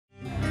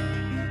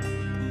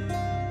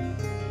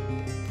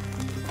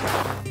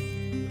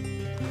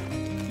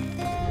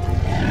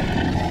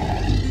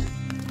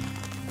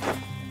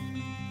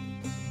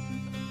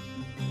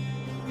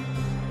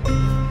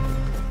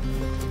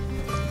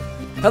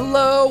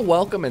Hello,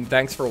 welcome, and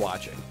thanks for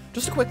watching.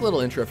 Just a quick little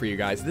intro for you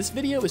guys. This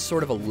video is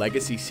sort of a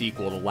legacy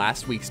sequel to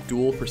last week's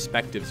Duel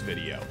Perspectives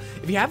video.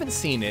 If you haven't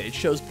seen it, it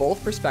shows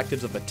both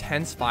perspectives of a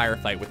tense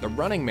firefight with the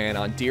running man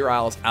on Deer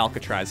Isle's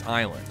Alcatraz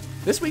Island.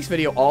 This week's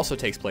video also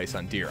takes place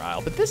on Deer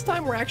Isle, but this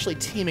time we're actually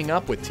teaming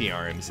up with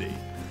TRMZ.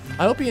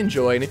 I hope you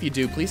enjoy, and if you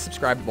do, please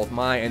subscribe to both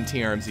my and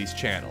TRMZ's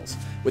channels.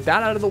 With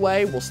that out of the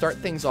way, we'll start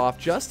things off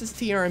just as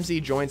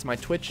TRMZ joins my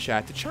Twitch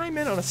chat to chime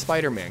in on a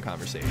Spider-Man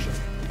conversation.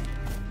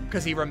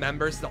 Because he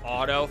remembers the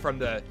auto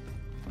from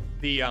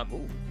he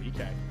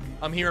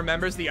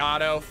remembers the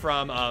auto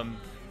from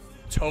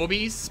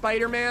Toby's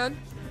Spider-Man.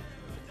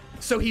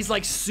 So he's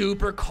like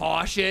super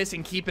cautious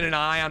and keeping an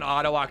eye on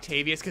Otto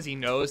Octavius because he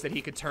knows that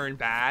he could turn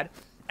bad,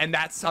 and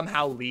that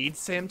somehow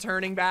leads to him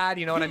turning bad,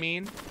 you know what I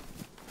mean?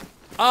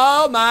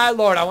 Oh my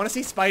lord, I want to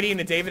see Spidey in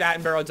a David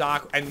Attenborough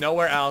doc and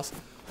nowhere else.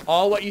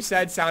 All what you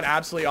said sound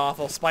absolutely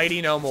awful.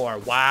 Spidey no more.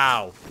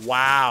 Wow.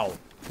 Wow.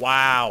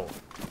 Wow.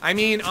 I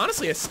mean,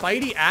 honestly, a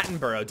Spidey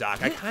Attenborough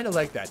doc, I kind of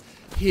like that.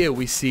 Here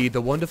we see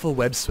the wonderful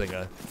web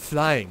swinger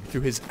flying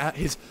through his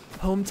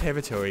home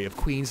territory of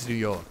Queens, New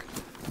York.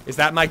 Is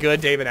that my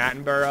good David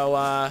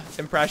Attenborough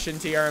impression,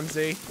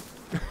 TRMZ?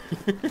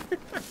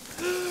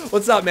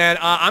 What's up, man?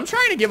 I'm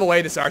trying to give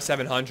away this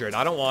R700.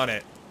 I don't want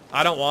it.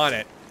 I don't want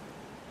it.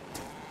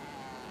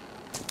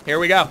 Here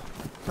we go.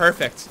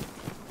 Perfect.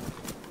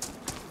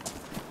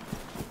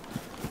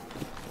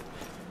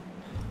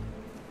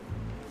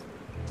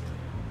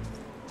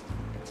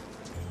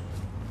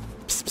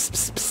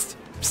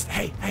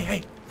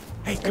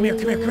 Hey, come here.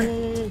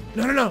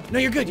 No,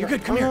 you're good,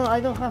 come here. No, I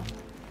don't have.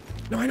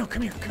 No, I know,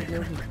 come here. Come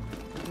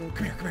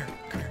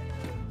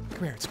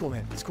here, it's cool,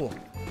 man, it's cool.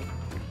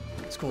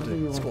 It's cool,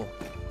 dude, it's cool.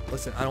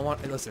 Listen, I don't want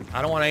anything.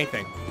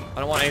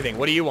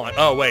 What do you want?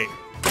 Oh, wait.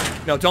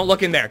 No, don't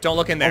look in there, Oh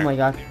my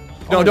god.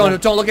 No,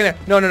 don't look in there.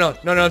 No,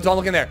 don't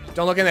look in there.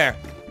 Don't look in there,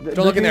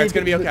 it's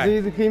gonna be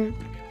okay.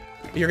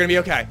 You're gonna be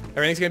okay.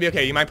 Everything's gonna be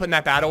okay. You mind putting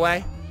that bat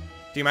away?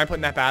 Do you mind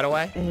putting that bat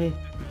away?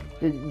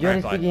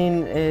 You're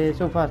speaking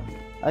so fast.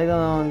 I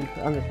don't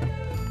understand.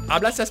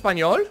 ¿Hablas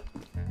español?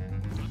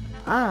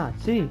 Ah,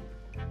 sí.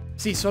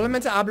 Sí,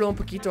 solamente hablo un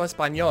poquito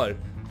español.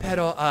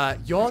 Pero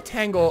yo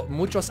tengo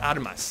muchos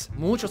armas.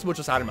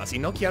 Muchos armas. Y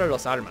no quiero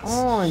los armas.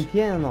 Oh,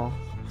 entiendo.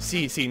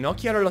 Sí, no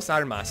quiero los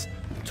armas.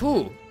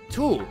 Tú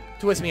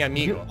es mi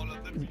amigo.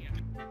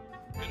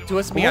 Tú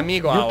es mi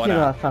amigo ahora. Yo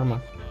quiero las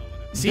armas.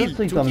 Sí,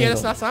 tú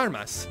quieres las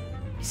armas.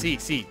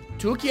 Sí.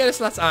 Tú quieres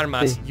las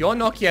armas. Sí. Yo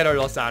no quiero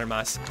las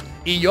armas.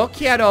 Y yo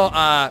quiero,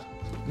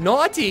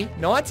 no a ti,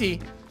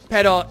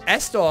 pero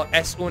esto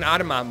es un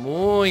arma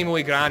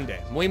muy grande,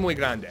 muy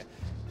grande.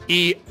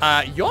 Y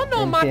yo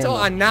no mato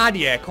a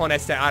nadie con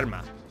esta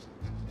arma.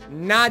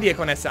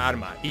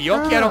 Y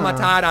yo quiero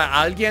matar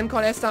a alguien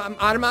con esta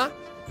arma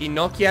y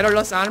no quiero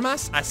las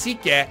armas, así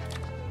que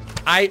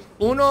hay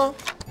una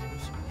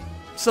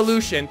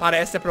solución para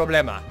este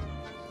problema.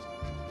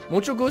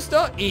 Mucho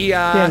gusto y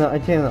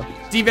entiendo.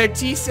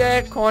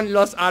 Divertirse con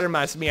las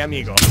armas, mi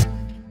amigo.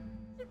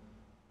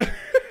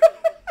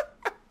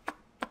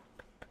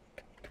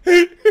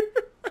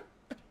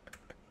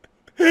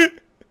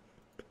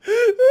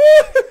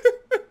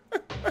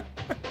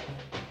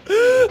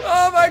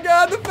 Oh my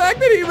god, the fact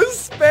that he was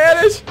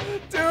Spanish,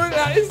 dude,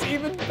 that is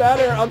even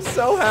better. I'm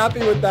so happy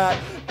with that.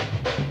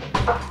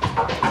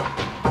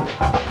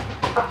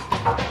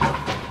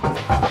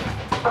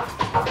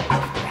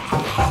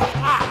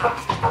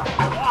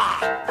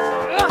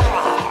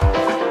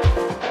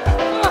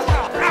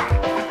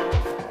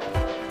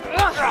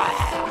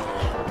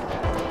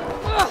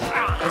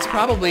 It's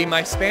probably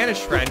my Spanish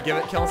friend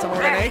killing someone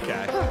with an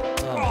AK.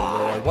 Oh my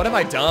lord, what have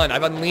I done?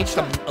 I've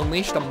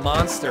unleashed a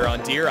monster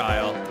on Deer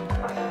Isle.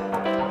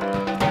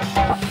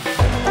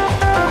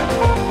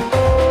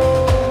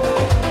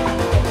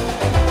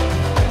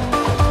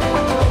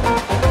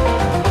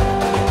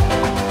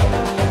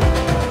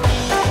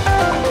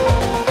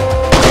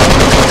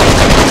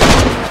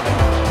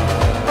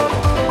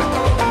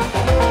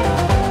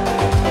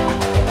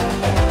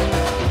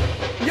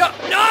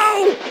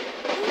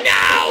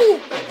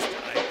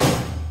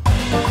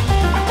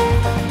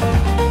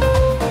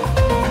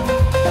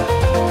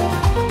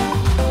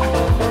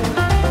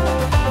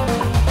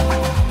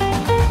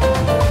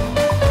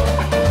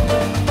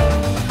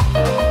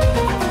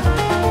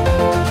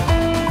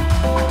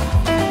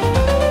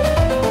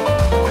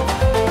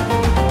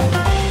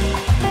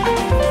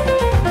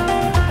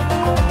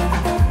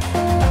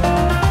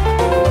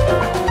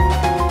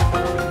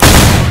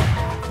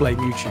 Blame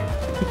YouTube.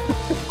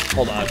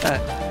 Hold on. I'm gonna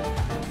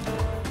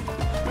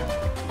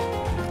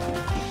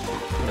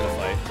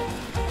fight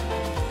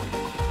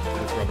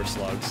with rubber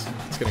slugs.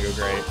 It's gonna go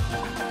great.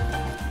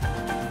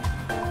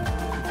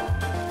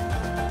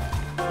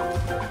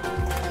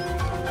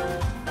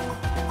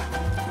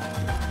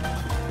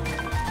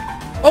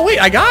 Oh wait,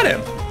 I got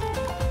him!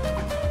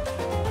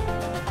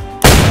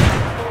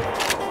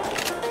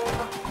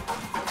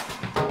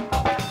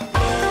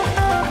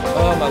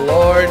 Oh my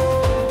lord.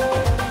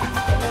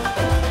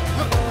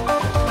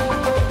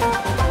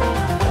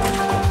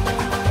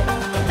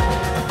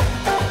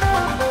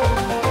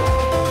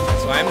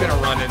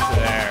 gonna run into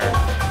there.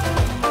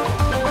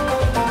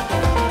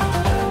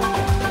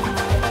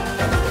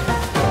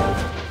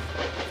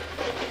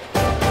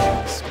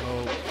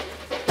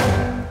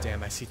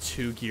 Damn, I see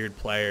 2 geared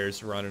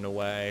players running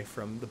away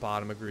from the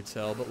bottom of Groot's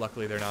Hill, but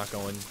luckily they're not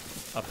going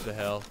up the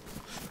hill.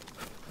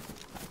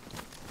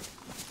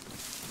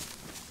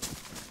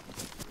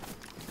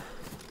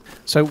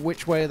 So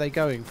which way are they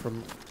going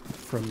from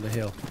the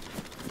hill?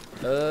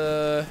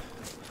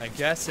 I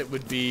guess it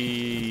would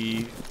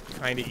be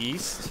kind of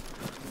east.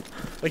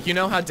 Like, you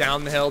know how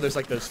down the hill there's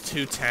like those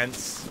 2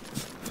 tents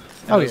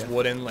and those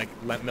wooden like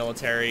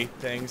military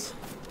things?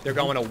 They're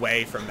going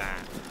away from that,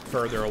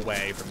 further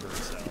away from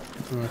Groot's Hill.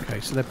 Okay,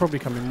 so they're probably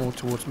coming more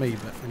towards me,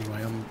 but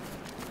anyway,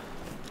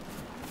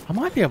 I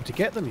might be able to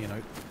get them, you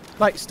know.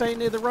 Like, stay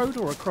near the road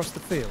or across the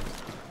field?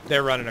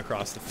 They're running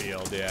across the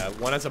field, yeah.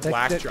 One has a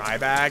black dry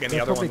bag, and the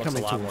other one looks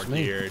a lot more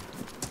geared.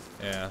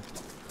 Yeah.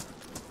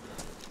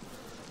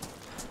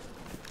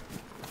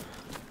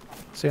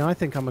 See, I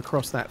think I'm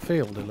across that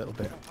field a little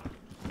bit.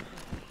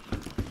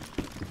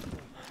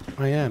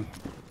 I am.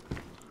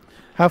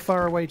 How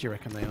far away do you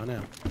reckon they are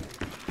now?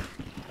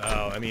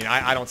 Oh, I mean,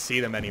 I don't see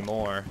them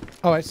anymore.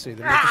 Oh, I see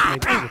them. They just made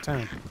it to the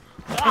town.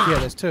 Yeah,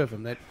 there's 2 of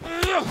them. They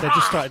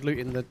just started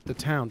looting the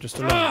town just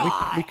alone.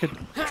 We could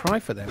try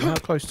for them. How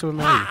close to them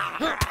are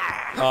you?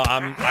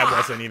 I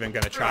wasn't even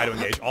going to try to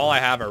engage. All I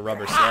have are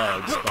rubber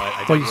slugs, but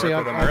I did work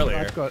with them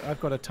earlier. I've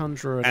got a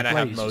Tundra and I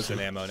have Mosin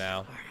ammo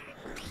now.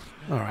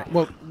 All right.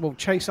 Well, we'll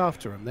chase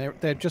after them.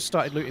 They've just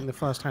started looting the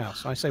first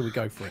house. I say we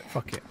go for it.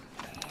 Fuck it.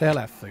 They'll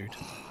have food.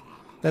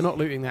 They're not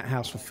looting that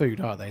house for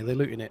food, are they? They're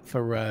looting it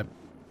for I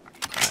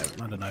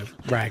don't know,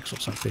 rags or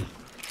something.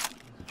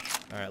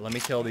 All right, let me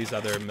kill these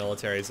other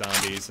military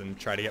zombies and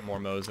try to get more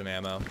Mosin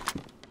ammo.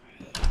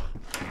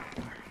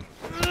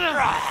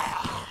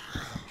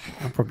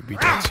 I'll probably be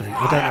dead soon.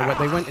 I don't know what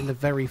they went in the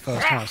very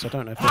first house. I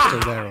don't know if they're still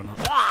there or not.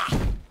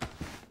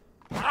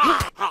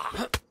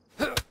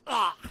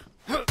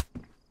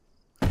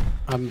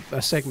 I'm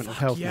a segment of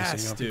health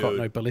missing. I've got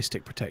no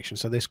ballistic protection,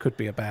 so this could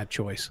be a bad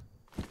choice.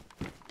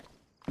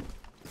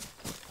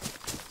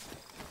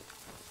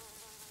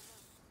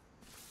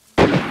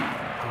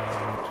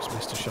 Just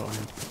missed a shot on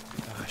him.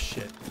 Ah,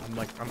 shit.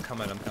 I'm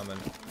coming.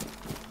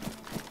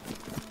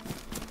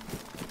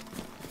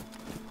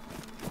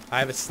 I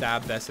have a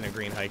stab vest and a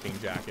green hiking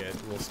jacket.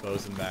 We'll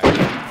expose them back. I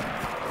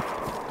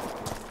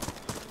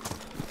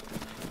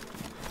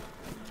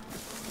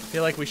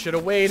feel like we should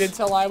have waited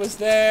till I was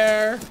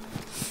there.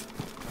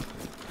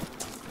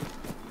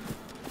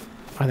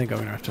 I think I'm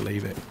gonna have to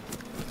leave it.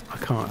 I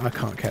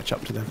can't catch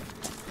up to them.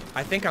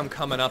 I think I'm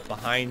coming up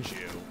behind you.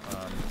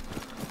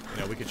 You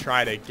know, we could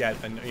try to get,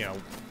 you know,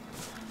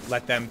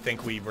 let them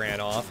think we ran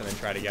off and then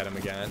try to get them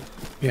again.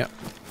 Yeah.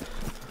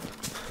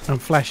 I'm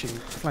flashing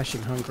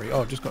hungry.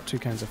 Oh, I've just got 2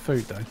 cans of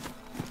food though.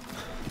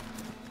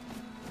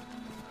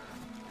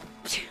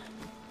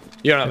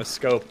 You don't have a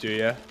scope, do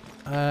you?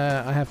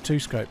 I have 2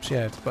 scopes,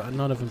 yeah, but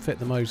none of them fit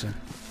the Mosin.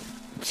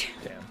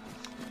 Damn.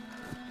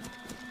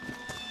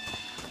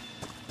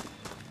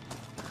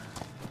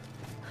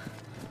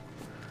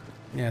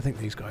 Yeah, I think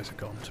these guys are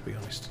gone, to be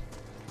honest.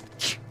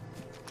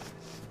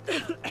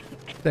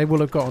 They will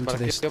have got onto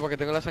this.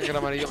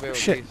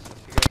 Shit.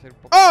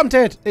 Oh, I'm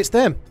dead! It's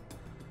them!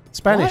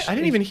 Spanish. What? I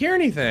didn't even hear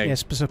anything.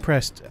 Yes,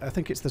 suppressed. I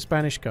think it's the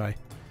Spanish guy.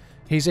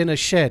 He's in a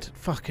shed.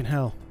 Fucking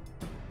hell.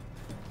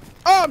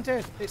 Oh, I'm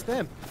dead! It's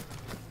them.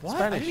 What?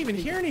 Spanish. I didn't even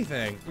hear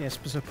anything. Yes,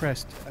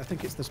 suppressed. I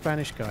think it's the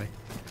Spanish guy.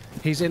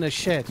 He's in a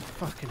shed.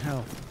 Fucking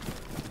hell.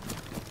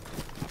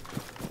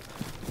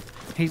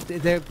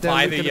 They're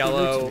by the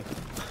yellow...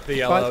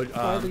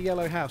 By the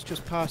yellow house,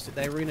 just past it.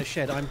 They were in a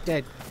shed. I'm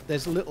dead.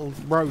 There's a little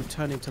road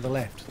turning to the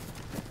left.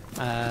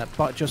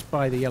 But just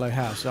by the yellow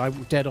house.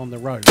 I'm dead on the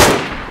road.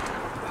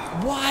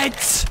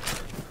 What?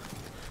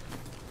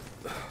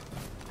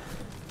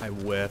 I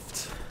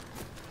whiffed.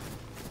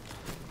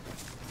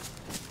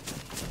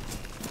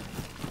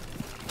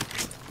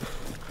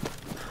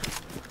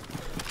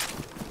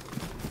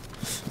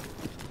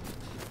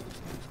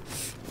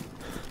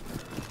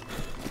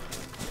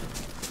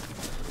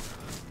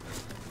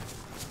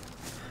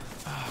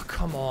 Oh,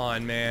 come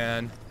on,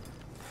 man.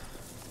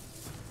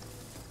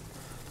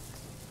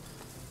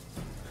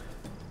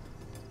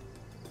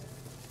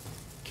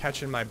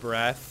 Catching my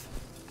breath.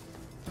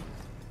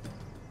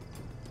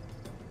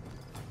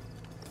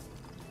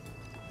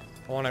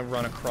 I want to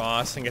run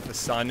across and get the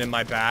sun in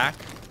my back.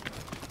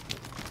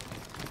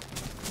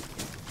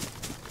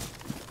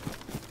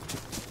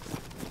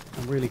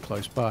 I'm really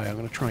close by. I'm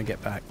going to try and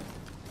get back.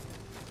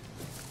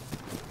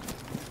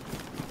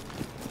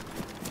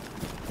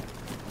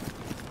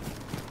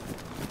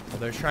 Well,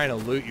 they're trying to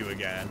loot you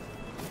again.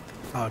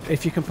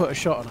 If you can put a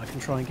shot on, I can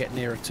try and get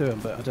nearer to them,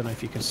 but I don't know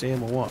if you can see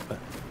them or what. But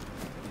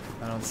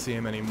I don't see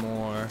him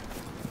anymore.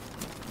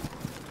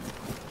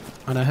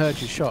 And I heard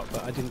you shot,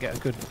 but I didn't get a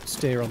good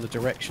steer on the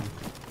direction.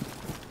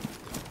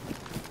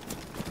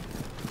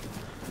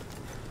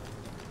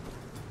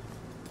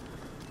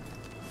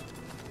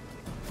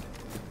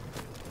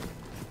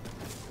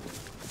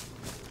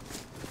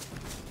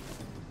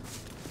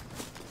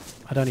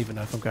 I don't even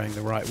know if I'm going the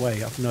right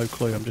way. I've no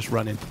clue. I'm just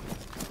running.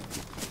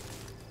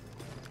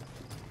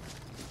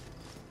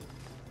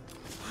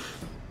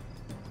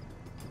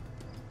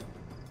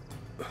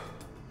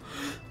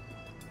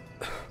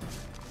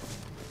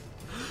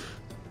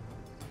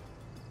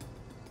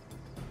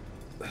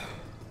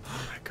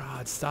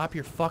 God, stop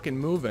your fucking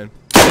moving.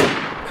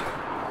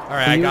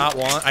 Alright, I got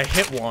one. I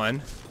hit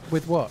one.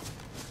 With what?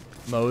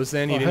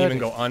 Mosin, he didn't even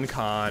go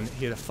uncon.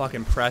 He had a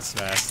fucking press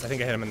vest. I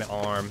think I hit him in the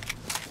arm.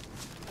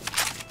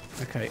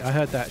 Okay, I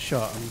heard that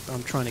shot.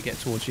 I'm trying to get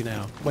towards you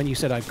now. When you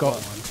said I got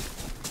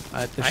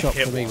one, the shot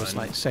for me was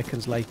like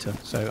seconds later,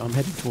 so I'm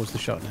heading towards the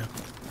shot now.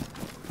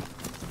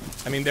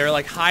 I mean, they're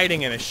like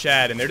hiding in a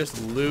shed and they're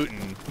just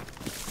looting.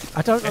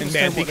 I don't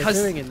understand what they're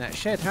doing in that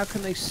shed. How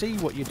can they see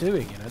what you're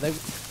doing? You know,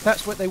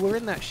 that's what they were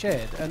in that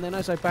shed, and then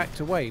as I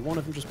backed away, one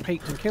of them just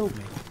peeked and killed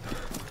me.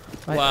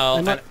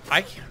 Well,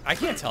 I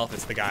can't tell if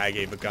it's the guy I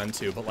gave a gun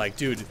to, but like,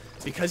 dude,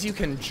 because you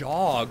can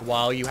jog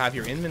while you have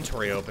your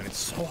inventory open, it's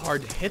so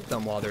hard to hit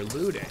them while they're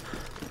looting.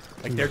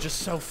 Like, they're just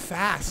so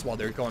fast while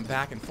they're going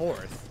back and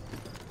forth.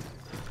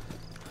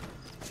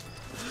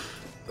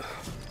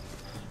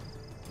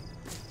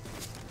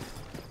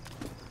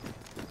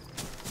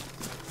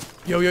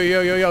 Yo,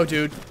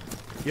 dude.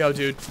 Yo,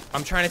 dude.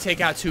 I'm trying to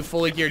take out 2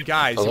 fully geared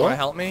guys. Hello? You want to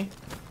help me?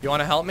 You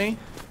want to help me?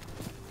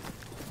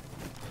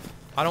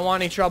 I don't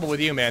want any trouble with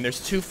you, man.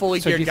 There's 2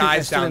 fully geared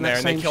guys down there,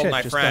 and they killed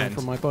my friend.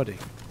 From my body.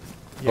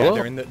 Yeah, hello?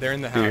 they're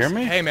in the house. Do you hear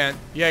me? Hey, man.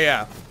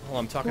 Yeah. Hold on,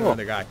 I'm talking to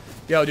another guy.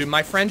 Yo, dude,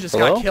 my friend just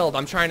got killed.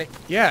 I'm trying to.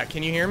 Yeah,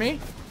 can you hear me?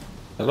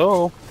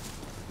 Hello.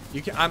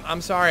 You can.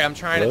 I'm sorry. I'm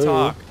trying to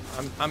talk.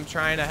 I'm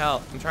trying to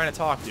help. I'm trying to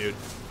talk, dude.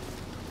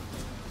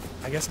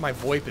 I guess my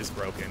VoIP is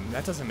broken.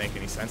 That doesn't make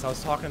any sense. I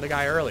was talking to the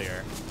guy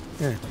earlier.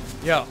 Yeah.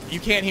 Yo, you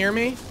can't hear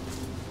me?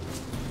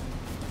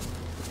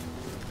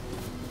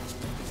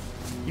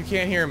 You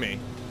can't hear me.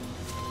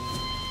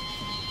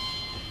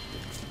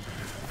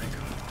 Oh my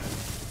God.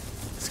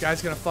 This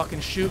guy's gonna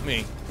fucking shoot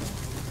me.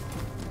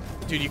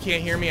 Dude, you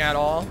can't hear me at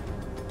all?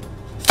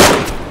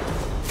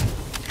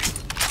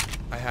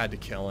 I had to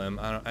kill him.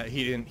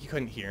 He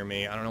couldn't hear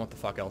me. I don't know what the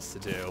fuck else to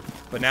do.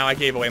 But now I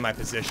gave away my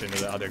position to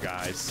the other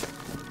guys.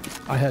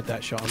 I heard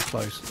that shot. I'm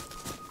close.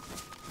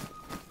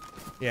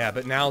 Yeah,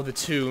 but now the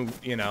 2,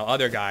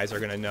 other guys are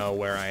gonna know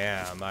where I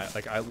am.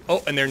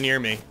 Oh, and they're near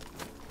me.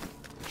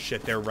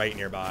 Shit, they're right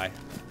nearby.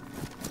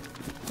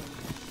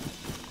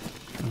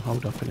 I'll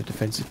hold up in a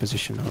defensive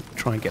position. I'll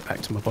try and get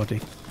back to my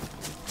body.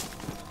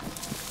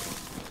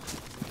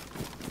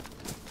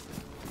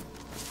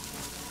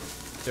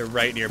 They're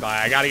right nearby.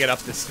 I gotta get up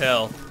this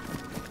hill.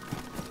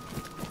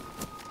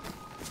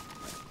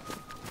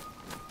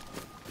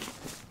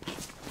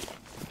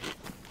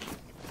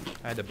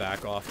 I had to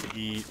back off to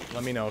eat.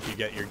 Let me know if you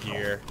get your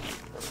gear.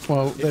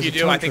 Well, if you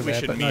do, I think we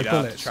should meet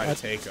up to try to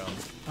take them.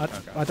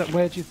 I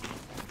don't.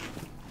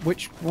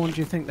 Which one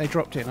do you think they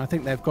dropped it in? I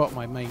think they've got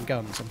my main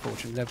guns.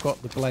 Unfortunately, they've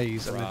got the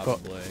Blaze and they've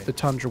got the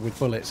Tundra with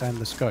bullets and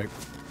the scope.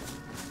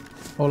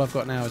 All I've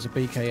got now is a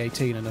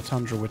BK-18 and a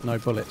Tundra with no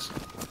bullets.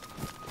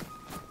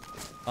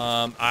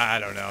 I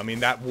don't know. I mean,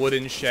 that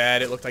wooden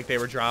shed, it looked like they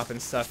were dropping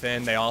stuff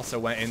in. They also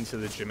went into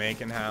the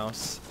Jamaican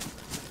house.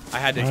 I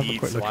had to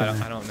eat, so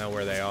I don't know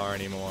where they are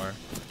anymore.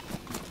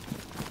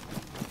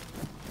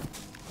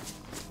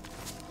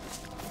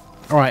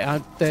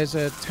 Alright, there's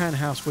a tan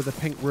house with a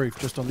pink roof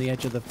just on the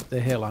edge of the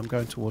hill. I'm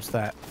going towards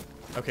that.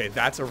 Okay,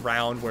 that's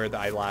around where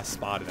I last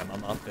spotted them.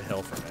 I'm up the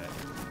hill from it.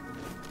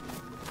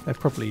 They're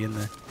probably in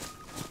there.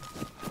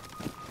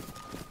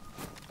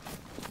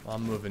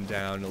 I'm moving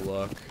down to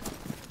look.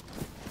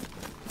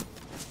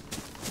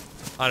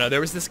 I don't know,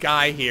 there was this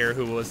guy here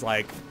who was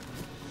like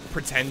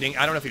pretending.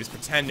 I don't know if he was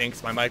pretending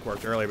because my mic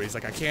worked earlier, but he's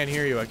like, I can't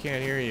hear you, I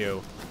can't hear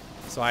you.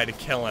 So I had to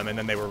kill him, and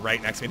then they were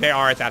right next to me. They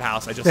are at that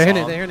house. I just saw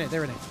them. They're in it.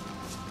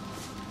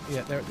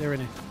 Yeah, they're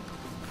in it.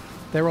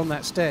 They're on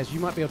that stairs. You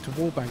might be able to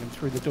wallbang them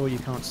through the door you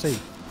can't see.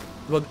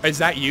 Well, is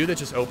that you that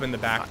just opened the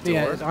back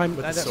door with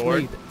the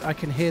sword? Me. I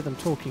can hear them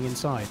talking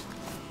inside.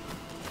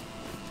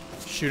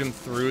 Shoot him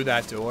through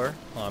that door?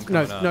 Oh, I'm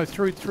coming up. No,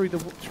 through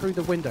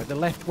the window. The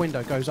left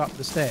window goes up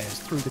the stairs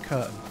through the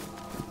curtain.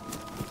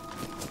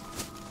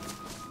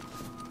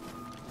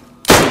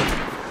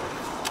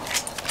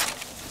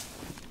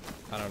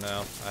 I don't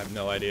know. I have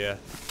no idea.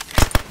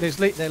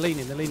 They're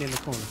leaning in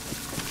the corner.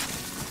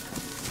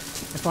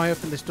 If I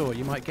open this door,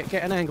 you might get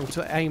an angle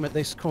to aim at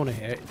this corner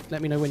here.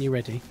 Let me know when you're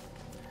ready.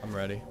 I'm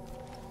ready.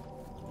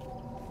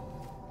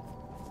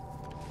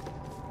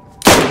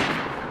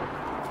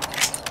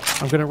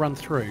 I'm going to run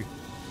through.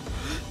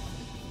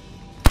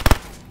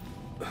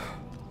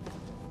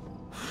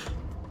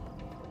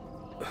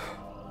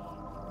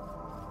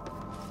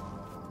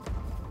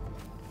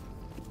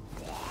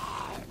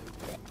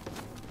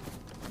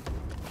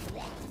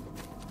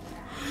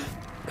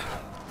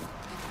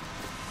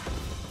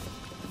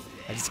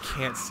 I just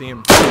can't see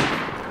him.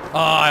 Oh,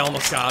 I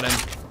almost got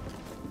him.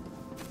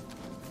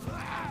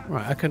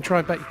 Right, I can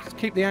try back.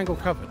 Keep the angle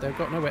covered. They've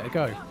got nowhere to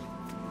go.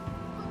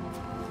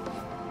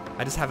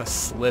 I just have a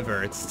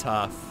sliver. It's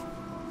tough.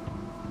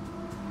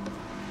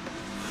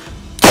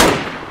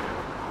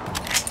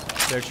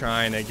 They're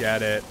trying to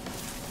get it.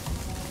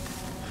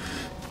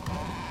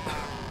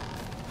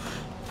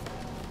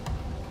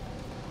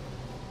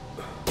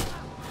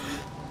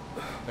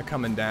 They're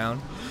coming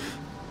down.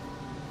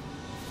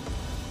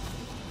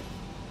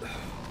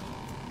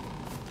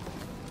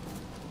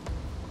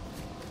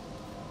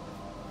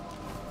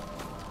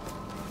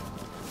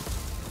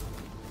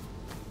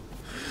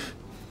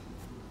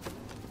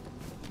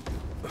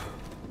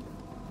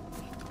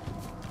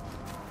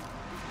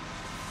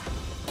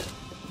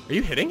 Are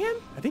you hitting him?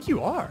 I think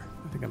you are.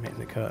 I think I'm hitting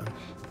the curtain.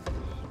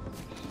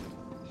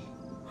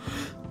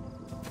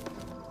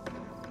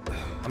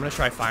 I'm gonna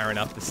try firing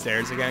up the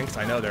stairs again, because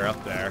I know they're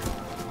up there.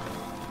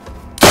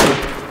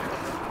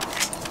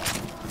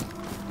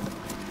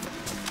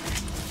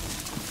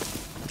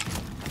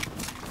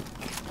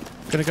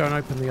 Gonna go and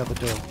open the other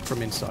door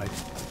from inside.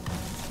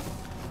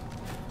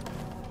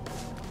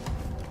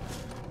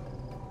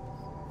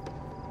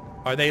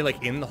 Are they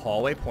like in the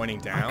hallway pointing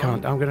down? I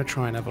can't. I'm gonna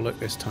try and have a look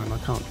this time. I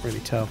can't really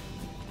tell.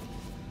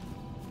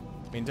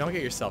 I mean, don't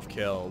get yourself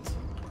killed.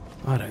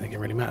 I don't think it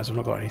really matters. I've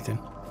not got anything.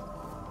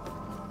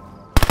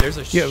 There's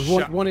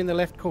a one in the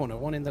left corner.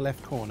 One in the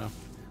left corner.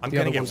 I'm the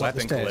gonna other get one's up the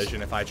weapon stairs.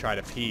 collision if I try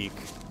to peek.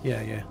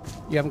 Yeah, yeah.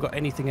 You haven't got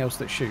anything else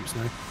that shoots,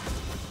 no?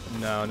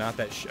 No, not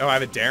that. Oh, I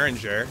have a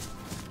Derringer.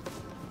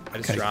 I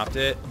just dropped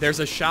it.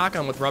 There's a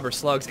shotgun with rubber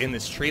slugs in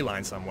this tree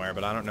line somewhere,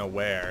 but I don't know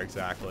where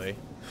exactly.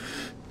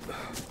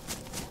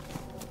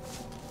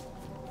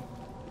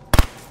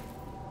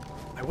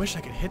 I wish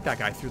I could hit that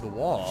guy through the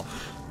wall.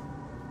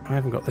 I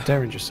haven't got the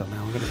Derringer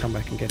somehow. I'm going to come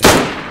back and get it.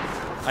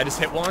 I just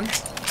hit one.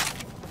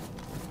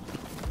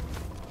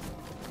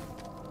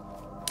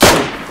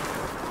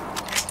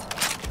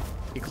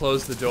 He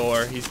closed the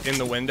door. He's in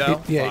the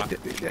window. Yeah. He's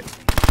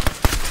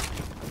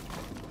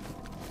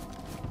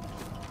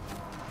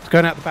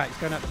going out the back. He's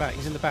going out the back.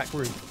 He's in the back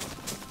room.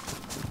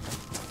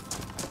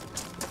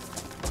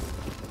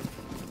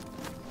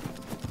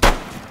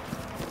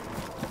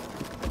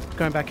 He's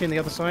going back in the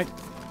other side.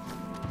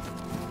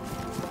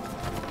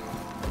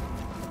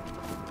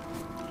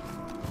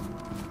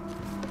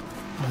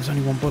 Oh, there's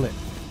only one bullet.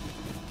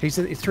 He's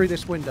through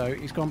this window.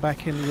 He's gone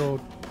back in your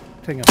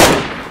thing.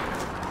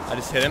 I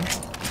just hit him.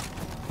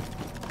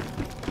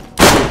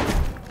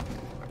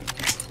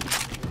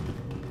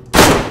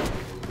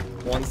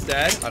 One's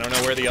dead. I don't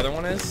know where the other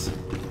one is.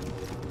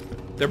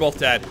 They're both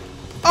dead.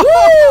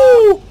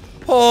 Oh!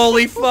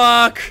 Holy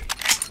fuck!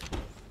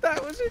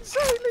 That was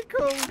insanely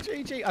cool,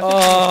 GG.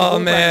 Oh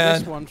man!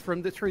 This one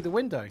from through the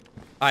window.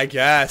 I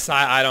guess.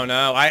 I don't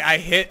know.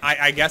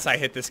 I guess I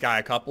hit this guy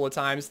a couple of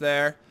times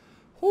there.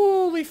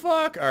 Holy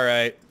fuck! All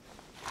right.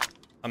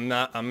 I'm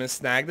gonna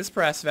snag this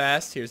press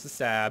vest. Here's the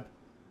stab.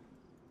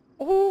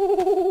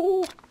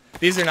 Oh!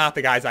 These are not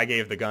the guys I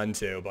gave the gun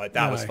to, but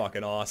that was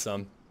fucking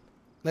awesome.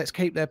 Let's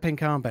keep their pink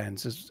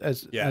armbands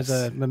as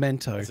a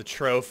memento. As a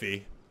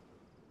trophy.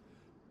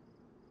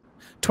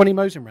 20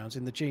 Mosin rounds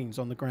in the jeans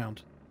on the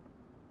ground.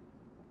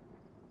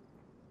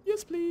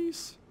 Yes,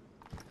 please.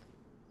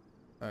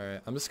 All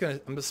right, I'm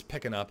just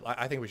picking up.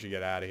 I think we should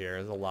get out of here.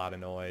 There's a lot of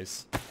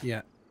noise.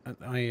 Yeah,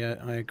 I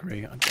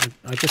agree.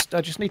 I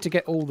just need to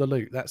get all the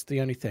loot. That's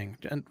the only thing,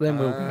 and then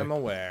we'll go. I'm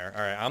aware.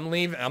 All right,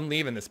 I'm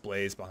leaving this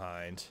blaze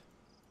behind.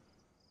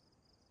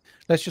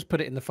 Let's just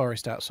put it in the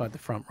forest outside the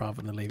front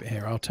rather than leave it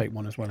here. I'll take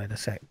one as well in a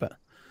sec, but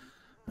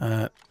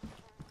I'm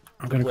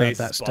going to grab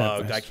that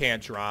stab vest. I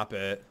can't drop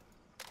it.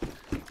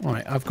 All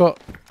right, I've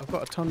got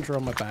a Tundra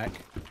on my back.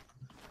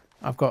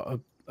 I've got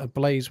a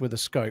blaze with a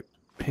scope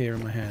here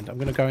in my hand. I'm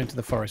going to go into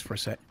the forest for a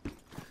sec.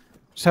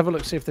 Just have a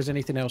look, see if there's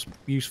anything else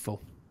useful.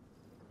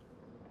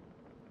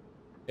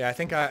 Yeah, I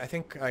think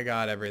I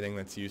got everything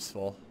that's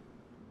useful.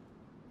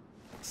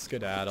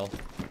 Skedaddle.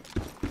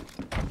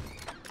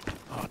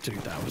 Oh, dude,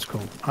 that was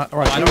cool. All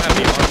right, I don't have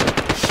any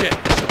armor. Shit.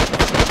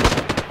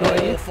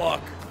 Oh,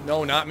 fuck.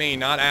 No, not me.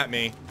 Not at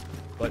me.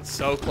 But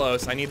so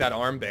close. I need that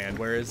armband.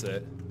 Where is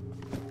it?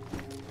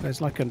 There's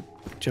like a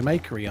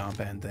Jamaica-y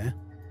armband there.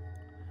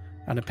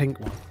 And a pink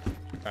one.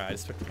 Alright, I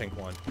just took the pink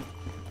one.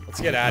 Let's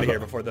get out of here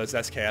before those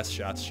SKS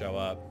shots show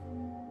up.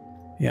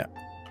 Yeah.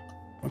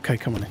 Okay,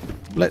 come on in.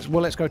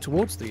 Let's go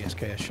towards the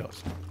SKS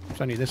shots.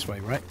 It's only this way,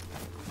 right?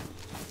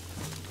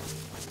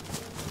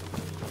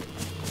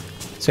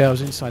 See, I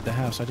was inside the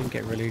house. I didn't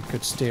get really a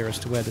good steer as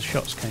to where the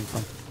shots came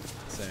from.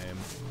 Same.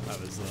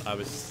 I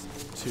was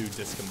too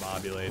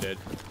discombobulated.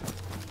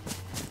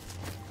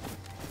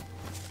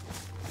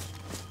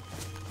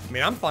 I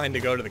mean, I'm fine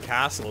to go to the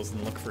castles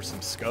and look for some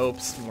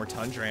scopes, more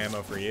Tundra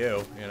ammo for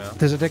you, you know?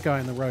 There's a dead guy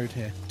on the road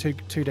here.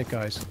 Two dead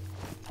guys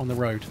on the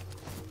road.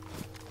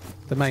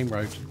 The main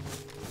road.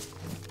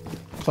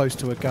 Close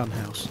to a gun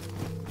house.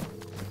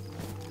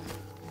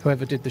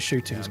 Whoever did the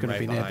shooting is going to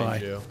be nearby.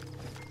 You.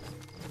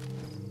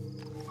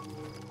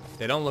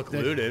 They don't look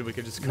looted. We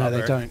could just cover. No,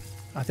 they don't.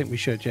 I think we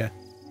should, yeah.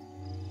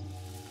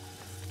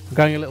 I'm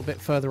going a little bit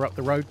further up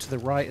the road to the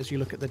right as you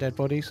look at the dead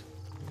bodies.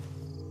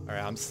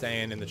 Alright, I'm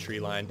staying in the tree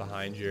line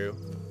behind you.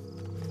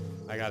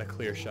 I got a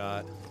clear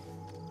shot.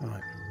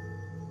 Alright.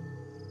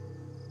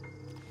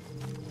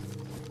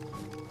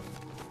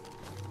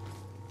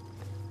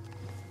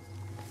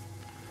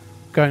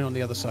 Going on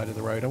the other side of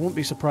the road. I wouldn't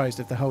be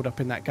surprised if they hold up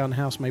in that gun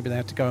house. Maybe they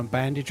had to go and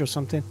bandage or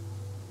something.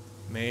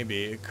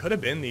 Maybe. It could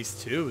have been these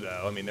two,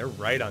 though. I mean, they're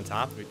right on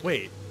top of it.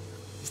 Wait,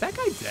 is that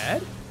guy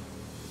dead?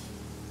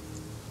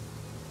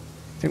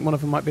 I think one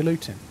of them might be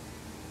looting.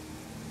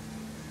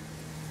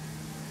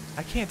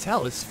 I can't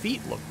tell. His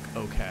feet look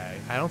okay.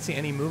 I don't see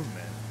any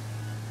movement.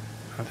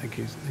 I think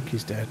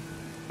he's dead.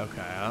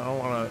 Okay, I don't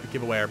want to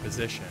give away our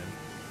position.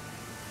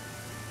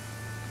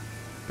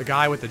 The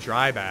guy with the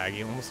dry bag,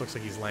 he almost looks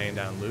like he's laying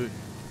down loot.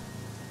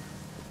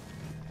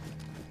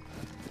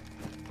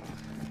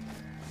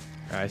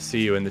 I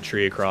see you in the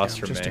tree across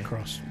from just me.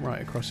 Across,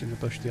 right across in the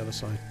bush the other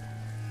side.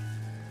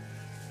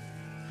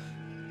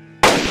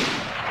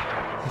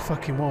 He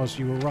fucking was,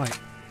 you were right.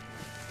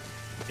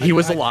 He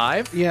was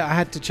alive? Yeah, I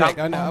had to check.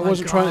 Oh, I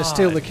wasn't trying to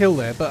steal the kill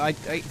there, but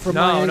from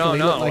my angle,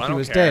 he looked like he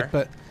was dead,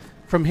 but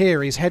from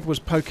here, his head was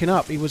poking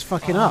up. He was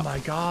fucking up. Oh my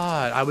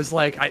god. I was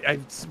like, I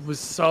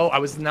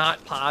was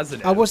not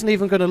positive. I wasn't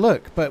even going to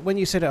look, but when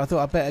you said it, I thought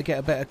I better get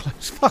a better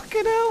close.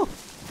 Fucking hell.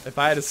 If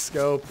I had a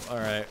scope,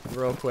 alright,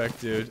 real quick,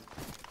 dude.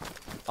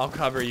 I'll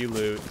cover you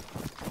loot.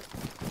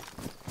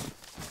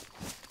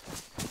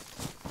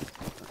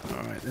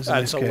 Alright,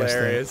 that's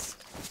hilarious.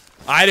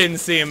 I didn't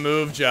see him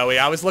move, Joey.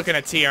 I was looking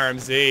at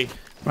TRMZ.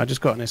 I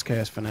just got an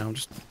SKS for now.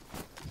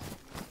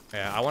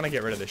 Yeah, I want to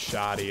get rid of the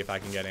shoddy if I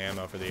can get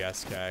ammo for the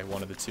SK.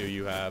 One of the two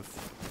you have.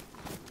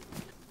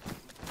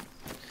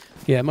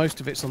 Yeah, most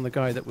of it's on the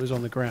guy that was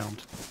on the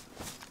ground.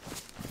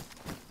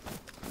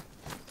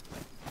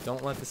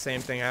 Don't let the same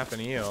thing happen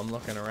to you. I'm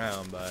looking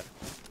around, but...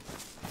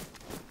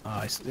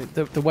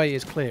 the way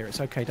is clear.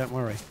 It's okay, don't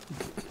worry.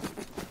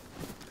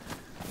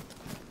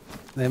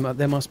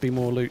 There must be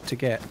more loot to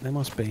get. There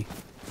must be.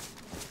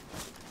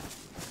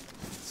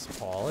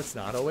 Paul, it's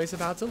not always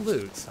about the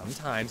loot.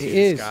 Sometimes you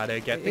just gotta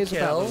get the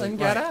kill and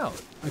get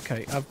out.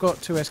 Okay, I've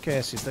got two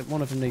SKSs. That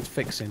one of them needs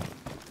fixing.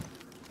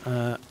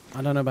 I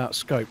don't know about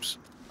scopes.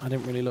 I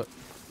didn't really look.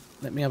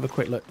 Let me have a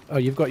quick look. Oh,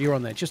 you're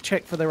on there. Just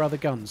check for their other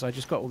guns. I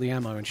just got all the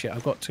ammo and shit.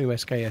 I've got two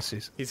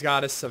SKSs. He's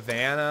got a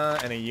Savannah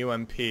and a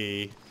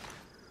UMP.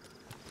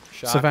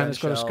 Savannah's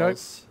got a scope?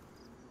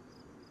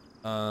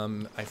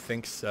 I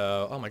think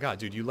so. Oh my god,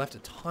 dude, you left a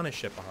ton of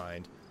shit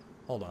behind.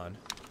 Hold on.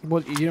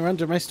 Well, you're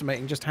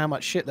underestimating just how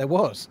much shit there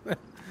was.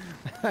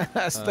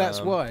 that's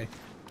why.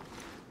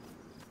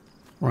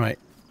 Right.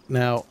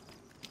 Now,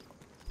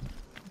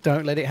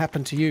 don't let it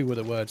happen to you were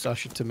the words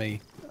uttered to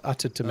me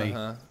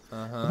about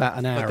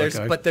an hour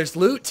ago. But there's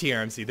loot,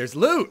 TRMC. There's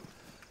loot.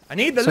 I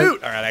need the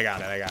loot. All right, I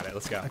got it.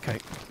 Let's go. Okay.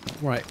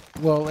 Right.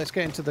 Well, let's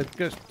get into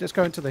let's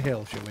go into the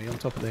hill, shall we? On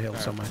top of the hill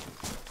somewhere.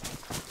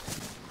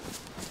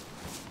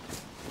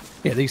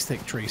 Yeah, these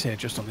thick trees here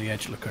just on the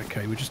edge look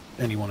okay.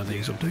 Any one of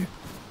these will do.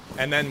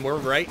 And then we're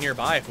right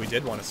nearby if we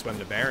did want to swim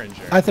to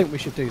Behringer. I think we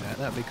should do that.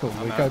 That'd be cool.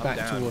 We go back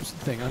towards the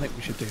thing. I think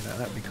we should do that.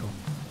 That'd be cool.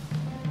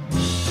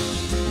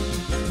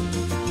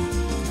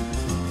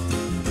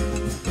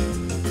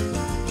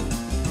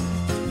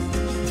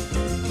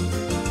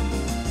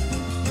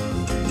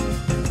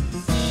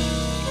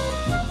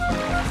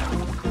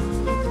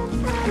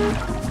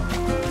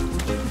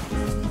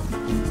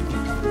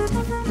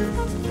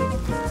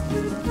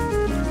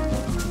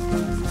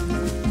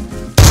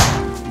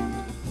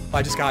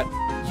 I just got...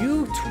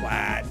 You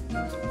twat.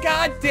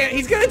 God damn,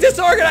 he's gonna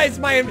disorganize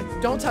my...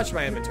 Don't touch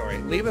my inventory.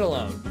 Leave it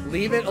alone.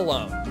 Leave it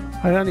alone.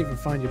 I don't even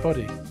find your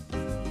body.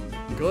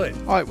 Good.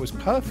 Oh, it was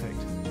perfect.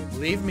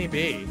 Leave me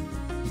be.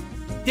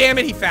 Damn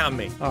it, he found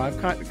me. Oh, I've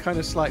kind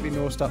of slightly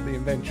norsed up the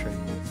inventory.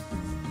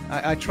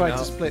 I tried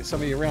to split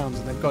some of your rounds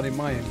and they've gone in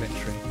my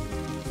inventory.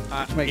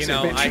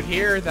 I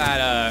hear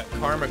that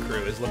Karma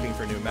Crew is looking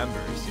for new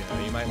members.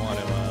 You might want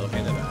to look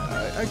into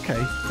that.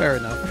 Okay, fair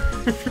enough.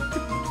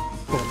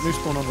 New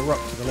spawn on the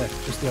rock to the left,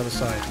 just the other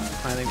side.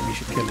 I think we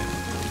should kill him.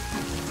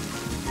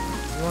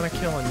 You want to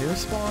kill a new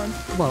spawn?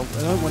 Well,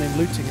 I don't want him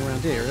looting around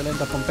here. He'll end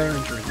up on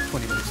Behringer in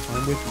 20 minutes'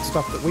 time with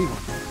stuff that we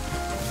want.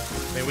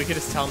 I mean, we could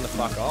just tell him to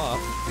fuck off.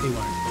 He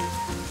won't.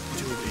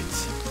 Do it.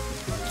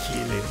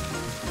 Kill him.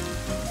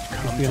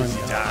 Come behind to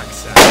the dark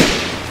side.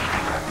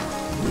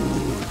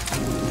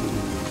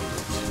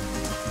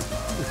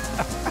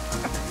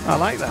 I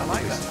like that.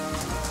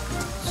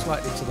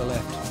 Slightly to the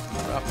left.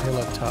 Uphill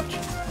a touch.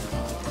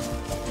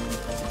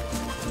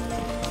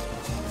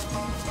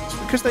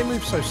 Because they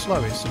move so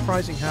slow, it's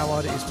surprising how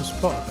hard it is to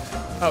spot a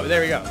bear. Oh,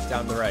 there we go.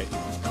 Down to the right.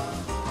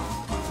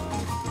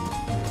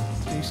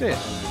 Can you see it?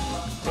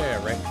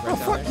 Yeah, right Oh, down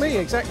fuck there. me.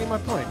 Exactly my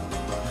point.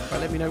 Right,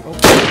 let me know. Oh.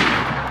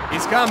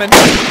 He's coming.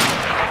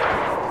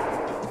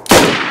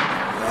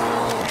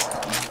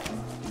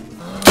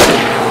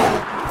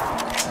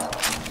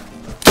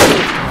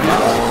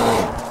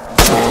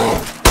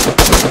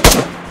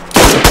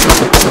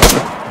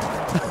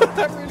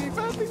 That really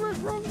badly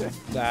went wrong there.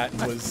 That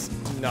was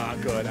not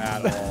good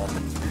at all.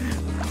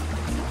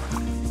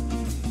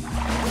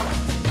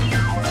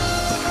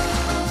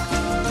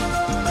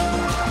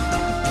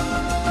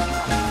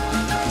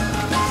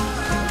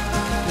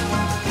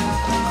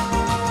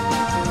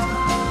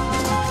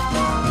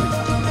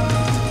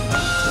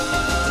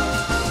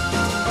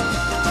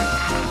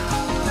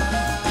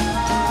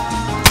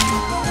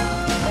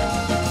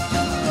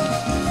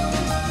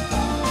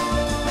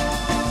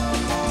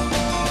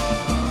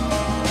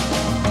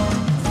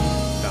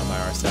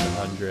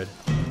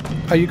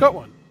 R700. Oh, you got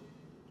one?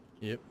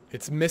 Yep.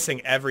 It's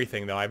missing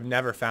everything though. I've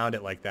never found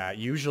it like that.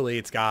 Usually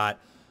it's got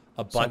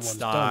a butt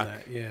stock. Done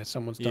that. Yeah,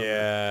 someone's done that.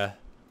 Yeah.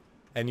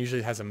 And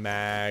usually it has a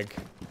mag.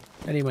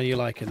 Anyone you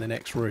like in the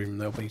next room,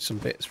 there'll be some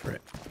bits for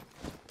it.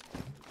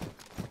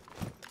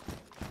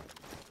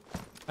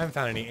 I haven't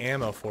found any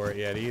ammo for it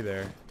yet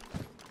either.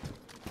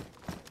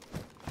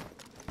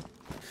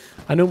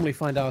 I normally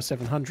find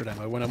R700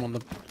 ammo when I'm on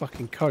the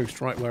fucking coast,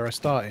 right where I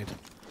started.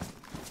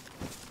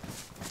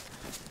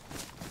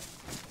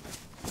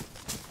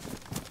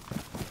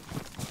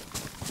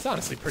 It's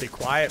honestly pretty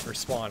quiet for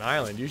Swan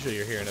Island. Usually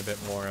you're hearing a bit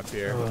more up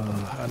here.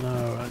 I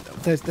know.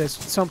 There's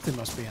something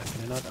must be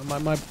happening.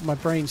 My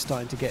brain's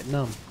starting to get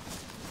numb.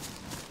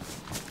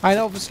 And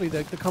obviously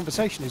the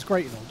conversation is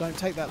great and all. Don't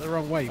take that the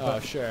wrong way.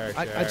 But sure.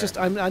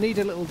 I need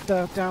a little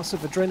douse of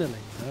adrenaline.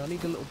 You know? I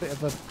need a little bit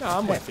of a. No,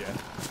 I'm with you.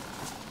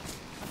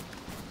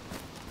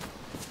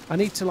 I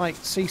need to like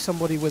see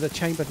somebody with a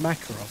chambered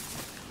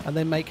Makarov, and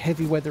then make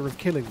heavy weather of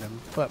killing them,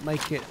 but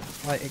make it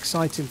like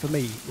exciting for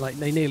me, like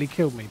they nearly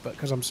killed me, but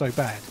because I'm so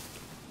bad,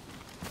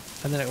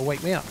 and then it'll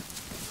wake me up.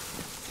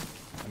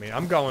 I mean,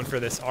 I'm going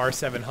for this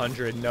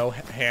R700, no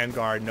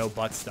handguard, no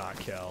buttstock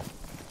kill.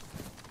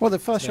 Well, the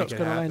first shot's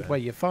going to land where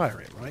you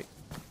fire it, right?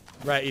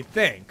 Right, you'd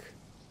think.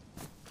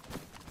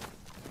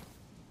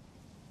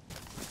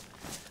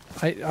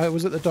 I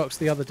was at the docks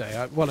the other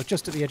day. Well,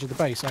 just at the edge of the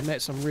base, I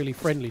met some really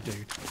friendly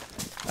dude,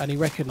 and he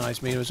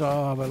recognised me. He was,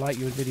 "Oh, I like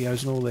your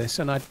videos and all this."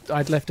 And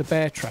I'd left a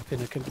bear trap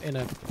in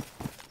a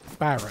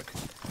barrack,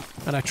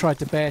 and I tried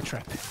to bear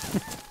trap it.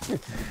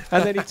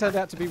 And then he turned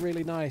out to be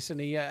really nice,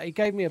 and he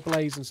gave me a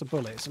blaze and some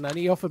bullets, and then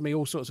he offered me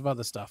all sorts of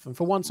other stuff. And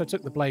for once, I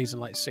took the blaze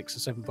and like 6 or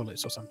 7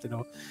 bullets or something,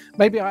 or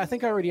maybe I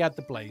think I already had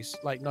the blaze,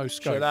 like no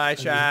scope. Should I,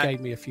 chat? He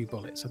gave me a few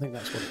bullets. I think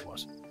that's what it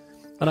was.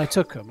 And I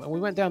took them, and we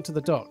went down to the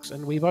docks,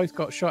 and we both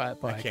got shot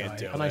at by a guy.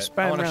 And I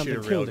span around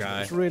and killed him. It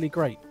was really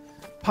great.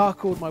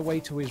 Parkoured my way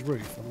to his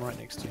roof. I'm right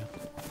next to you.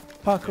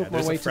 Parkoured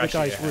my way to the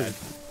guy's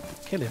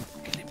roof. Kill him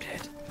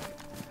dead.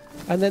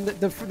 And then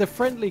the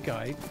friendly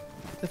guy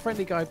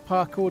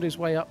parkoured his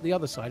way up the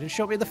other side and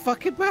shot me in the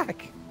fucking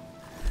back.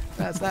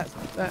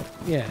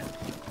 Yeah.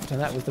 So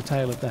that was the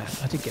tale of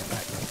that. I did get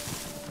back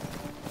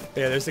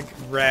though. Yeah, there's a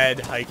red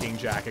hiking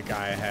jacket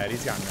guy ahead.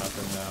 He's got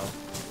nothing though.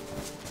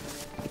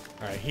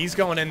 Alright, he's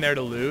going in there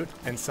to loot,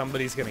 and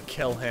somebody's going to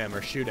kill him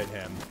or shoot at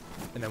him.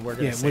 And then we're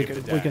going to save the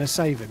day. We're going to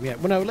save him, yeah.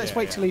 Well, no, let's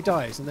wait till he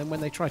dies, and then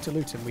when they try to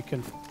loot him, we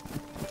can...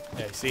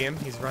 Yeah, you see him?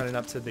 He's running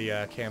up to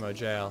the camo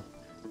jail.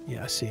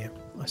 Yeah, I see him.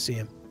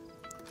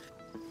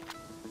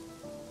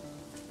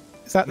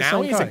 Is that the now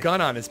same he has guy? a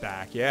gun on his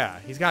back, yeah.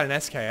 He's got an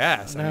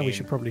SKS. Now we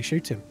should probably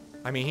shoot him.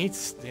 I mean, he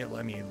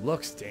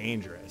looks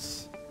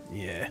dangerous.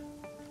 Yeah.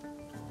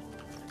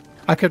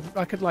 I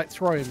could like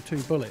throw him 2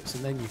 bullets,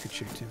 and then you could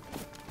shoot him.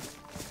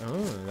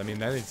 Oh, I mean,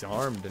 then he's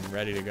armed and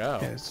ready to go.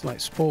 Yeah, it's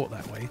like sport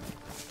that way.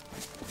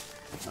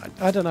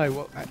 I don't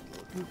know.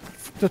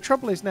 The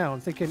trouble is now, I'm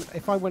thinking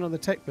if I went on the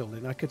tech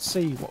building, I could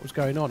see what was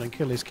going on and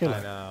kill his killer.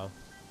 I know.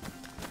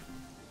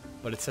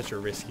 But it's such a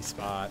risky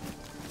spot.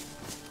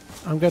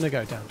 I'm going to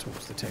go down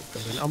towards the tech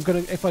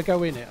building. If I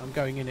go in it, I'm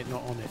going in it,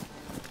 not on it.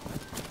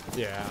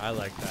 Yeah, I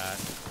like that.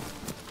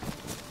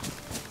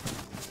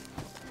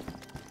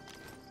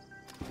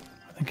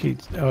 I think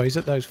he's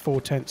at those 4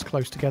 tents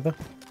close together.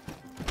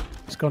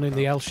 It's gone in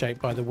the L shape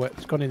by the well.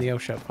 It's gone in the L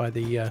shape by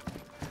the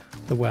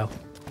well.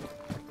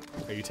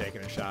 Are you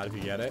taking a shot if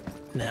you get it?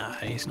 Nah,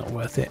 it's not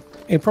worth it.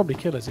 He'll probably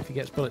kill us if he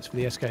gets bullets for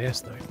the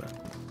SKS though. But...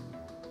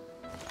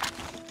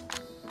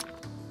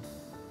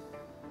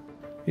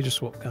 You just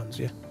swap guns,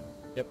 yeah?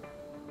 Yep.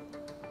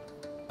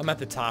 I'm at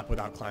the top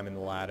without climbing the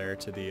ladder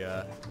to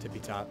the tippy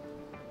top.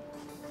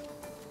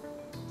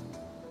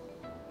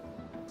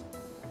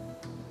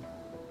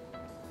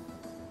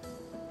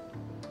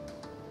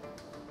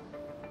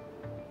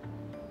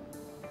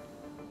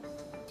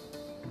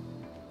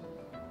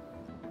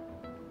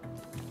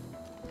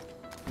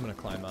 I'm gonna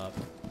climb up.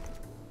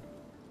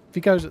 If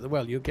he goes at the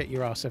well, you'll get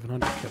your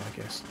R700 kill, I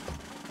guess.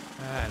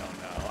 I don't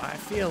know. I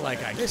feel like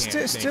I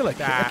can't still make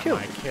that kill.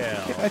 my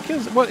kill. A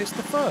kill's, well, it's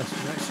the first,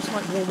 you know, it's just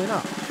like warming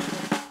up.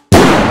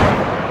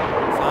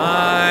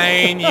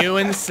 Fine, you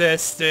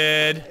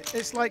insisted.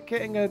 It's like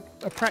getting a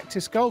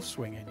practice golf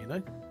swing in, you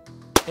know?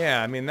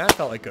 Yeah, I mean, that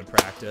felt like good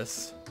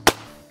practice.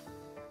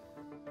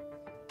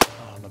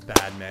 Oh, I'm a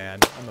bad man.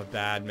 I'm a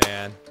bad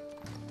man.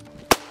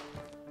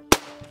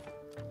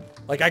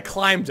 Like, I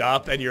climbed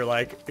up, and you're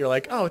like,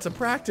 oh, it's a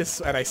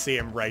practice, and I see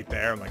him right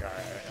there. I'm like, all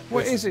right.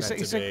 What is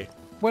it?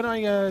 When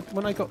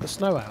I got the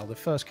snow owl, the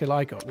first kill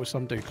I got was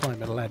some dude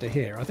climbing a ladder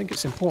here. I think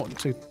it's important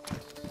to.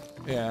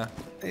 Yeah.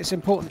 It's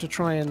important to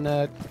try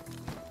and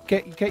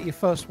get your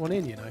first one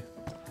in. You know,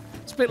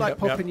 it's a bit like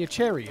popping your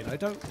cherry. You know,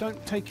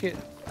 don't take it,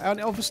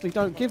 and obviously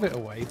don't give it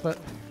away. But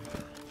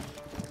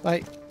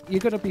like, you're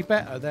gonna be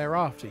better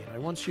thereafter. You know,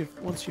 once you've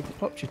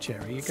popped your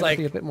cherry, you're gonna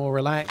be a bit more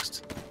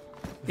relaxed.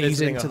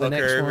 Visiting a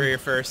hooker for your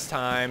first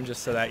time,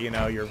 just so that you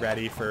know you're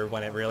ready for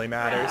when it really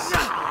matters.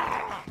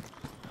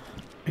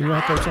 You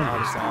have those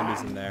zombies?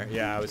 Zombies in there.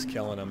 Yeah, I was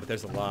killing them, but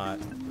there's a lot.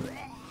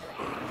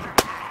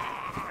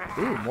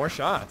 Ooh, more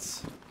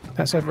shots.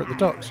 That's over at the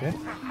docks, yeah?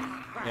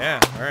 Yeah,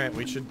 alright,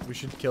 we should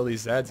kill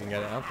these Zeds and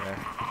get it out there.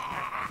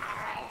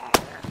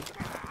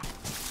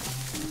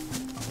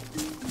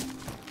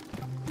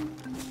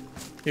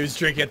 He was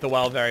drinking at the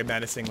well very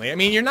menacingly. I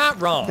mean, you're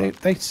not wrong.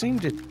 They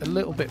seemed a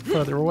little bit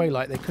further away,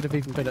 like they could have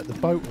even been at the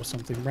boat or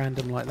something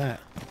random like that.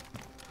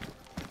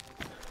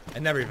 I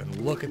never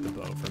even look at the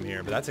boat from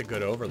here, but that's a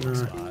good overlook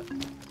spot.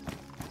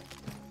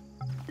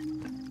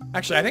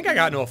 Actually, I think I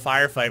got into a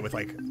firefight with,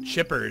 like,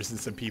 chippers and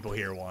some people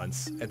here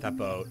once at that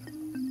boat.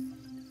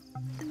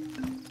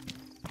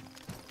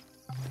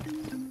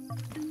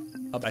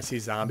 Oh, I see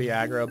zombie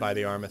aggro by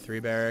the Arma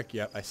 3 barrack.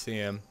 Yep, I see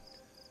him.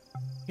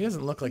 He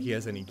doesn't look like he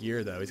has any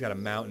gear, though. He's got a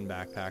mountain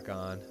backpack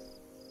on.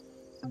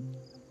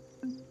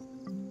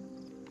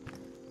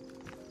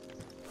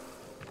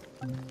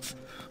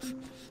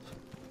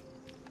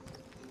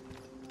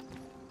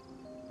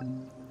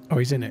 Oh,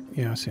 he's in it.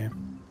 Yeah, I see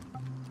him.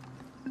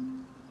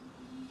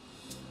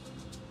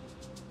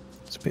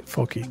 It's a bit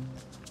foggy.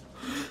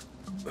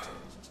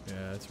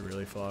 Yeah, it's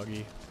really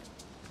foggy.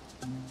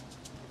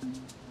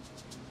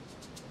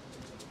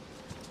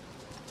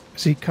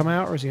 Has he come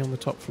out or is he on the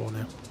top floor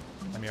now?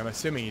 I mean, I'm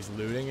assuming he's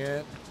looting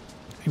it.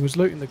 He was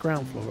looting the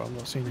ground floor, but I've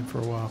not seen him for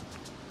a while.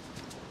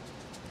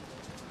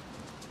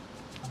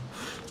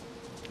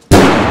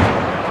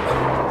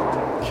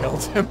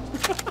 Killed him.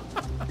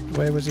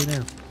 Where was he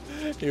now?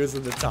 He was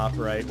in the top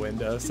right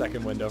window,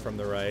 second window from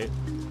the right.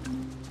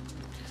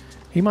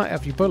 He might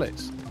have your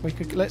bullets.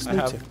 Let's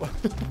loot him.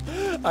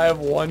 I have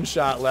one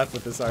shot left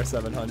with this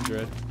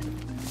R700.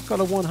 Got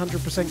a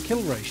 100%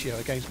 kill ratio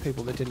against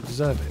people that didn't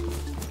deserve it.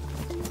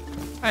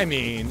 I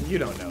mean, you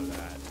don't know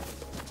that.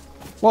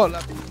 Well,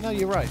 no,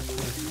 you're right.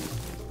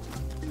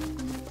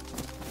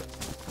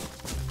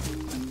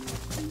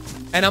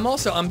 And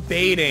I'm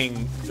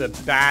baiting the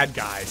bad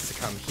guys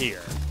to come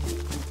here,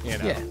 you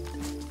know? Yeah.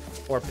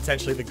 Or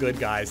potentially the good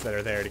guys that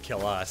are there to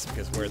kill us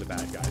because we're the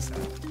bad guys now.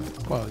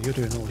 Well, you're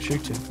doing all the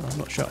shooting. I've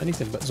not shot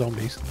anything but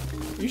zombies.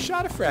 You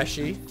shot a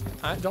freshie.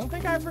 I don't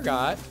think I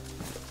forgot.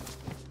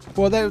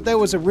 Well, there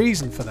was a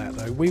reason for that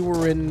though. We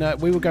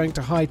were going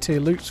to high tier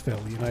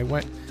Lootsville. You know,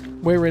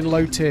 we're in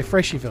low tier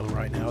Freshieville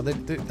right now.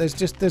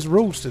 There's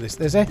rules to this.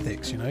 There's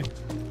ethics. You know,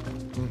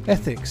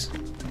 ethics.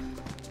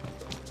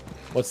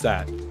 What's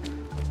that?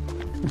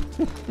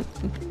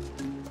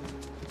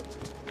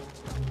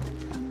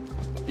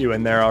 You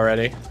in there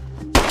already?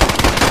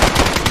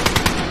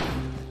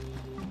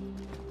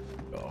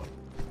 Oh.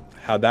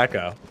 How'd that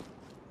go?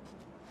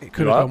 It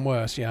could have gone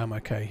worse. Yeah, I'm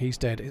okay. He's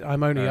dead.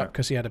 I'm only up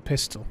because he had a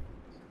pistol.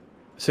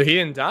 So he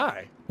didn't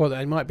die? Well,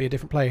 it might be a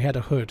different player. He had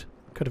a hood.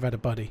 Could have had a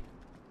buddy.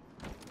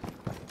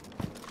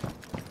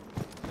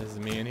 This is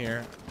me in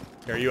here.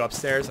 Are you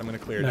upstairs? I'm gonna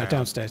clear down. No,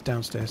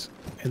 downstairs.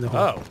 In the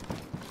hall. Oh.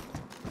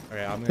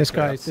 Okay, I'm gonna this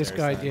guy,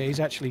 then. yeah, he's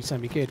actually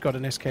semi-geared. Got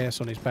an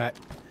SKS on his back.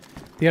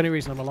 The only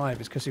reason I'm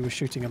alive is because he was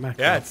shooting a Mac.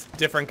 Yeah, it's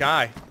different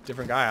guy.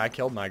 Different guy. I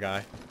killed my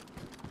guy.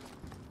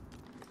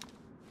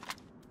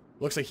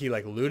 Looks like he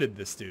like looted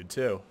this dude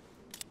too.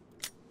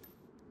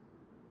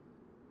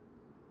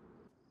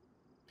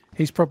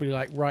 He's probably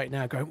like right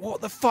now going,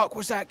 "What the fuck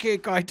was that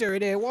kid guy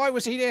doing here? Why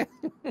was he there?"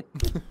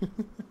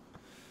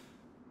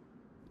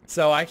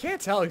 So I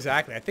can't tell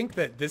exactly. I think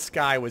that this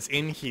guy was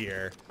in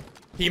here.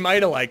 He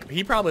might have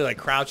he probably like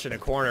crouched in a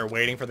corner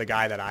waiting for the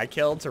guy that I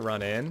killed to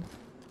run in.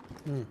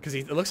 Because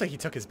it looks like he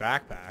took his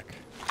backpack.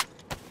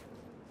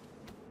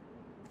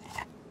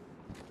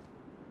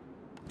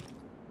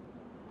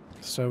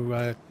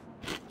 So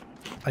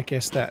I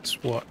guess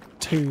that's what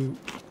 2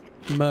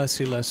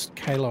 merciless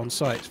Kalon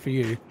sights for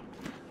you.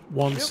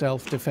 1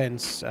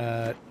 self-defense,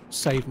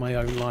 save my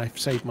own life,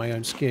 save my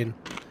own skin.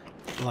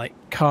 Like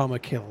karma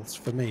kills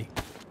for me.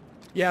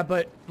 Yeah,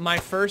 but my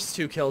first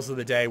 2 kills of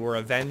the day were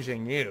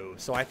avenging you.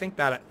 So I think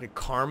that the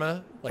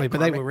karma. Like, but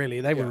they were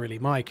really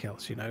my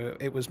kills. You know,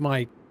 it was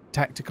my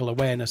tactical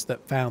awareness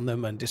that found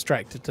them and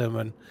distracted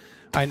them,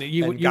 and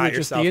you were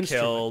just the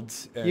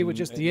instrument. You were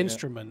just the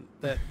instrument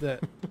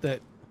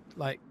that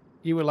like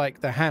you were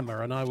like the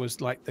hammer, and I was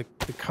like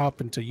the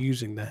carpenter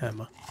using the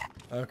hammer.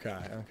 Okay.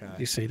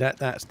 You see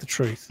that's the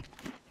truth.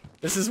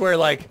 This is where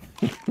like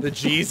the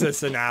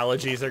Jesus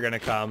analogies are gonna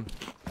come.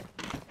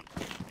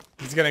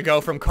 He's gonna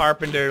go from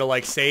carpenter to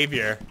like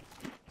savior.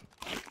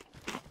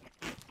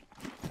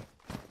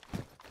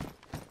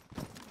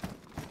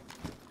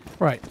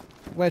 Right.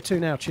 Where to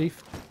now,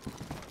 Chief?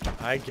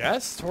 I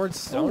guess towards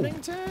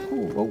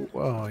Stonington?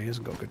 Oh, he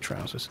hasn't got good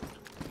trousers.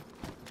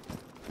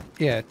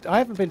 Yeah, I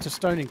haven't been to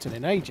Stonington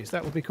in ages.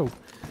 That would be cool.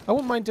 I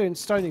wouldn't mind doing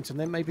Stonington,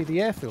 then maybe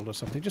the airfield or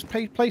something. Just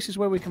places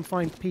where we can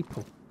find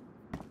people.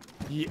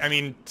 Yeah, I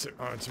mean,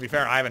 to be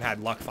fair, I haven't had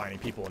luck finding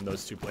people in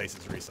those 2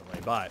 places recently,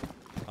 but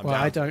well,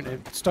 I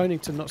don't.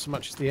 Stonington, not so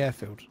much as the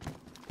airfield.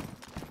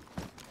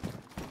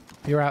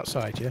 You're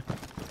outside, yeah?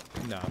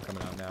 No, I'm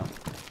coming out now.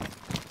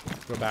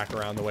 Go back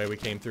around the way we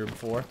came through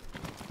before.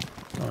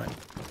 All right.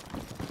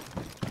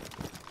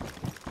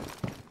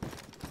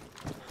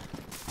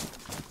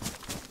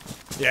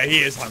 Yeah, he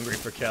is hungry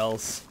for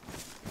kills.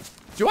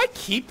 Do I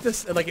keep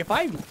this? Like, if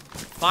I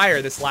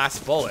fire this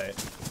last bullet.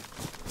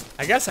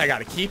 I guess I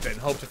gotta keep it and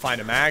hope to find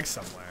a mag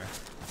somewhere.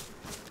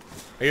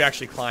 Are you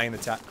actually climbing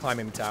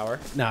the tower?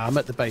 No, I'm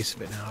at the base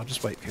of it now. I'll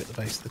just wait for you at the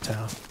base of the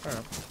tower.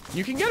 Alright.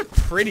 You can get a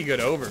pretty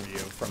good overview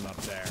from up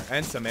there,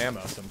 and some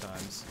ammo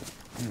sometimes.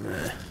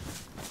 Nah.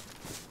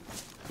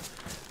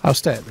 I'll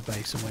stay at the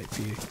base and wait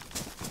for you.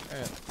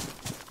 Alright.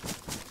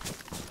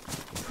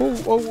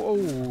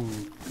 Oh!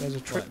 There's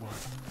a trip one.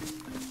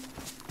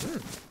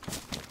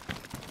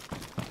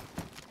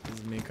 This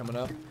is me coming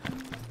up.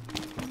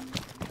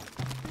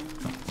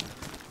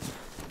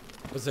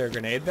 Was there a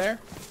grenade there?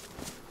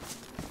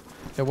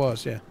 There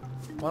was, yeah.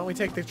 Why don't we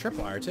take the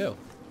tripwire too?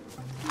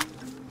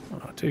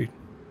 Oh, dude.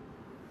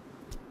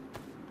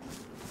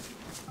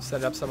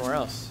 Set it up somewhere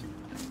else.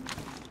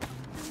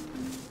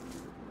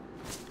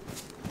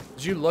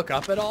 Did you look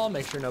up at all?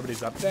 Make sure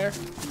nobody's up there?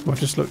 Well, I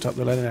just looked up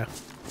the ladder now.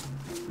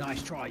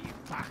 Nice try, you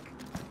fuck.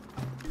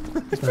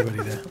 There's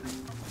nobody there.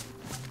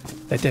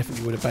 They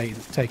definitely would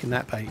have taken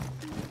that bait.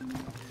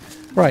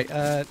 Right,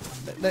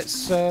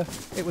 let's...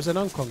 it was an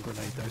uncon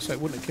grenade, though, so it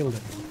wouldn't have killed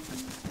anyone.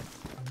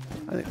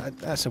 I think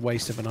that's a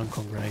waste of an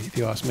uncon grenade, if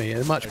you ask me.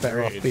 They're much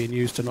better off being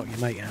used to knock your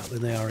mate out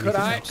than they are anything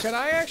else. Could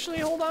I actually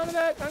hold on to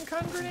that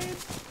uncon grenade?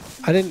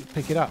 I didn't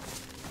pick it up.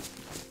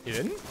 You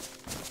didn't?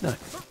 No.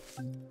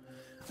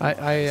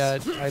 I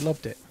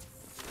lobbed it.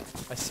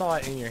 I saw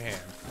it in your hand.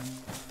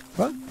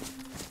 What?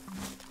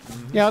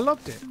 Yeah, I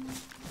lobbed it.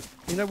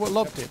 You know what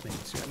lobbed it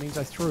means? It means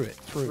I threw it.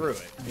 Threw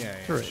it. Yeah,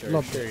 threw it. Sure,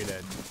 Lobbed sure it. you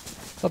did.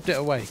 Lobbed it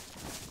away.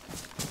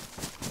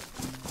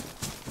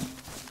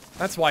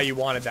 That's why you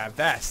wanted that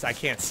vest. I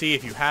can't see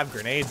if you have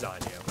grenades on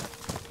you.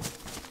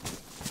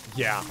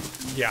 Yeah,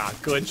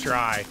 good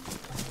try.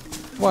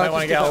 Well, I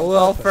want to get a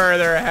little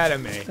further ahead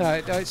of me.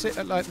 No,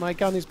 like my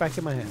gun is back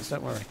in my hands.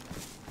 Don't worry.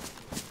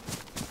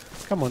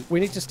 Come on, we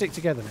need to stick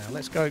together now.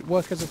 Let's go.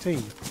 Work as a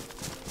team.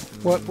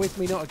 Work with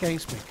me, not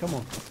against me. Come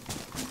on.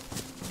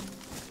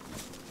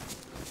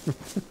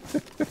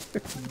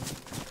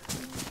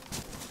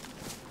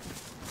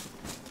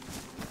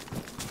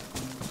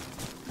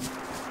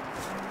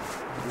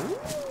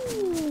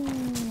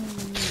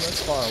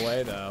 That's far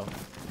away, though.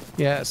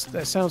 Yeah,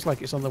 that sounds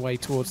like it's on the way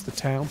towards the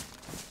town.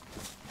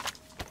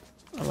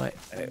 Like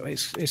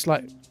it's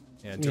like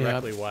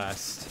directly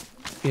west.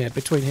 Yeah,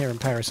 between here and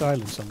Paris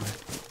Island somewhere.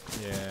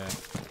 Yeah.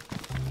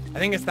 I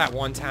think it's that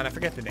one town. I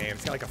forget the name.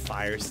 It's got like a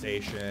fire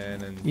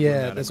station and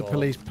there's a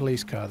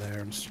police car there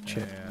and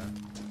shit. Yeah.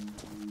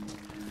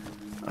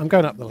 I'm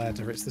going up the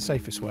ladder. It's the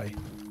safest way.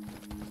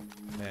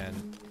 Man,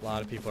 a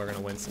lot of people are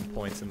gonna win some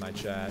points in my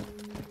chat.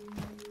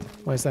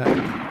 Where's that?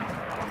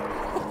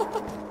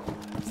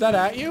 Is that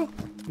at you?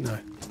 No.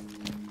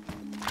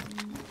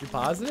 You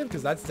positive?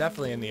 Because that's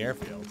definitely in the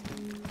airfield.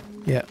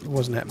 Yeah, it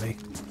wasn't at me.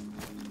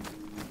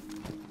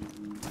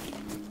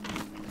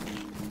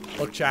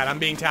 Look, Chad, I'm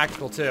being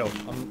tactical too.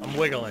 I'm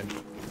wiggling.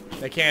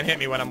 They can't hit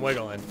me when I'm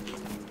wiggling.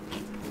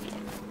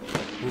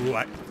 Ooh,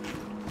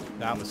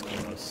 that was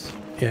close.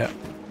 Yeah.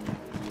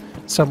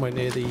 Somewhere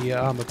near the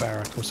armor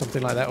barrack or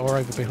something like that, or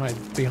over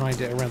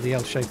behind it around the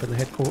L shape in the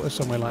headquarters,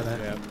 somewhere like that.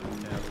 Yep.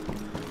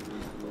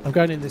 I'm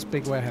going in this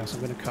big warehouse.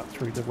 I'm going to cut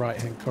through the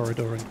right-hand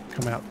corridor and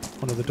come out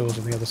one of the doors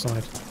on the other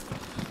side.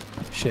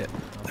 Shit.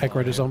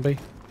 Aggroed a zombie.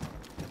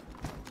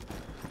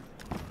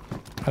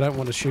 I don't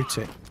want to shoot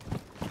it.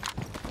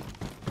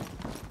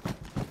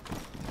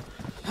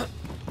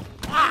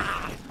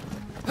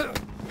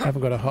 I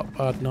haven't got a hot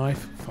hard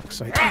knife. Fuck's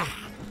sake. I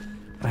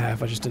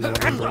have. I just didn't know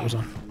what number it was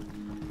on.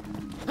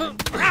 Oh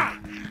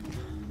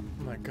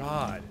my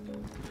god.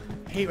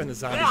 I hate when the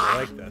zombies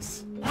are like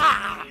this.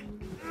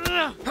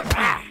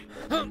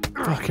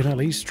 Fucking hell,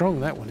 he's strong,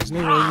 that one, isn't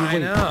he? I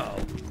know.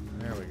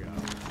 There we go.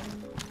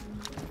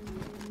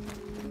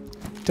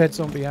 Dead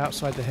zombie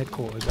outside the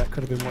headquarters. That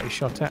could have been what he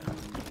shot at.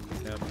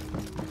 Yep.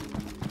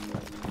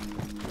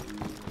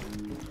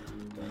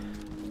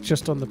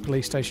 Just on the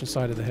police station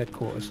side of the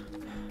headquarters.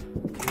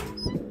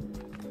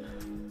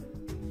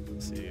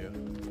 See you.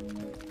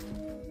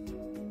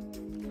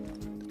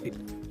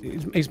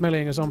 He's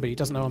meleeing a zombie. He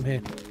doesn't know I'm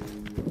here.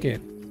 Get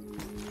him.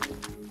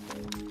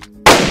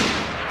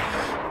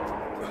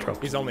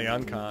 He's only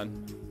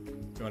uncon.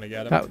 You want to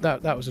get him?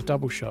 That was a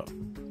double shot.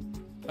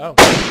 Oh.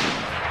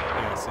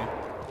 Yeah, I see.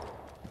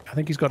 I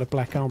think he's got a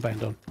black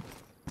armband on.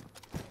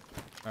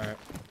 Alright.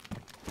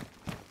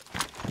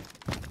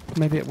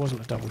 Maybe it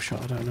wasn't a double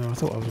shot. I don't know. I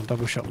thought I was on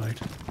double shot mode.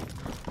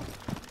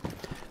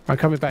 I'm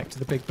coming back to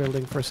the big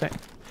building for a sec.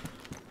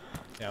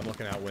 Yeah, I'm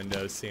looking out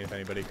windows, seeing if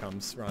anybody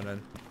comes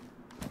running.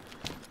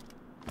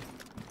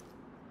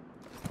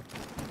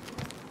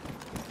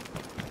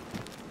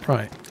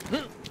 Right.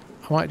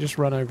 I might just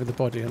run over the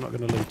body. I'm not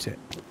going to loot it.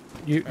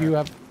 You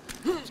have...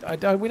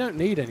 we don't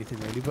need anything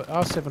really, but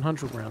our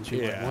 700 rounds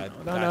you might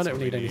want. I don't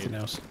need anything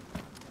else.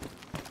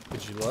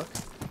 Did you look?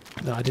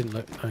 No, I didn't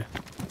look. No.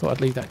 Thought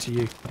I'd leave that to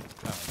you.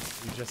 Oh,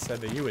 you just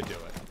said that you would do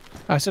it.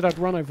 I said I'd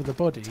run over the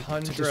body.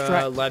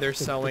 Tundra, leather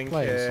sewing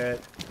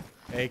kit,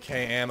 AK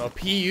ammo,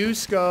 PU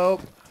scope.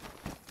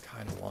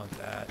 Kind of want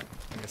that.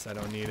 I guess I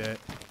don't need it.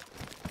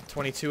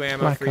 22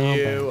 ammo for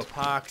you,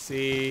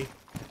 epoxy.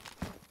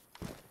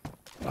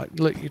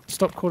 Look, you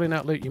stop calling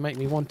out loot. You make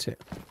me want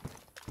it.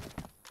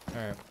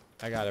 All right,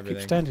 I got everything.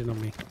 Keep standing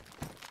on me.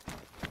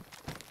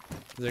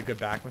 Is it a good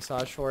back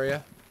massage for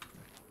you?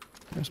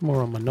 There's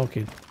more on my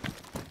noggin.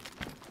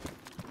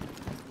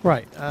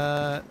 Right,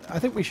 I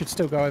think we should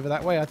still go over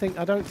that way. I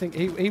don't think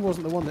he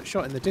wasn't the one that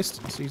shot in the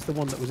distance. He's the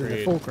one that was in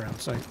the foreground.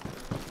 So.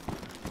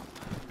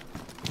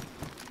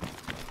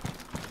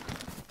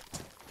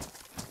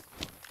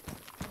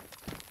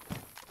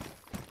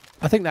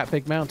 I think that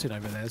big mountain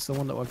over there is the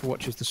one that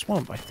overwatches the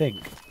swamp, I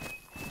think.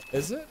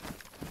 Is it?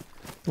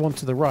 The one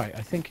to the right,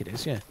 I think it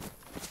is, yeah.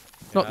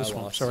 Not the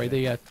swamp, sorry,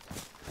 not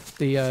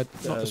the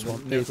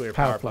swamp, nuclear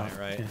power plant,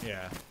 right?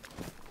 Yeah.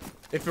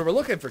 If we were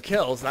looking for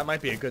kills, that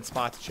might be a good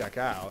spot to check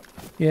out.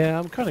 Yeah,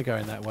 I'm kind of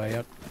going that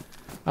way.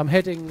 I'm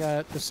heading,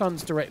 the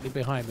sun's directly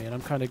behind me, and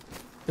I'm kind of,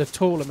 the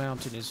taller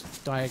mountain is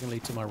diagonally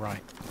to my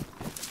right.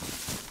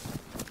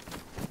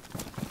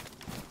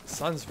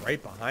 Sun's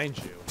right behind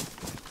you.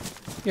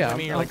 Yeah, I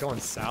mean, you're like going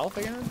south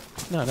again?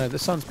 No, the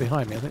sun's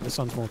behind me. I think the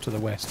sun's more to the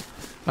west.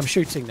 I'm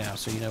shooting now,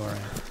 so you know where I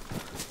am.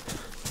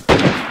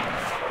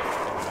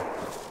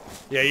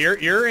 Yeah,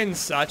 you're in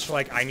such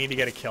like I need to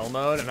get a kill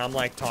mode, and I'm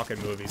like talking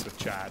movies with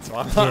chat, so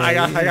I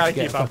gotta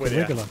keep up with you.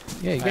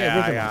 Yeah, you get a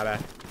wiggle I gotta.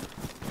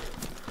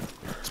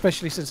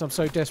 Especially since I'm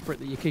so desperate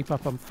that you keep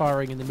up on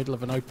firing in the middle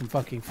of an open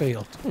fucking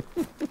field.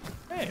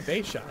 Hey,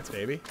 bait shots,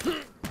 baby.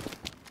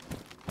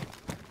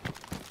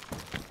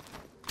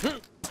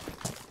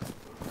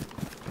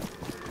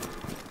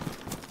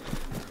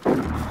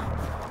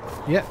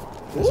 Yep.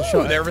 There's a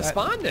shot they're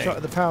responding. Shot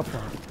at the power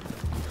plant.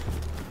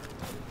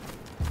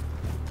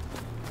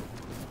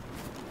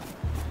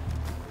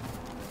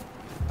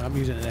 I'm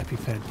using an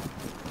EpiPen.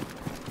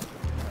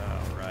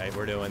 All right,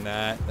 we're doing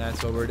that.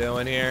 That's what we're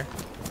doing here.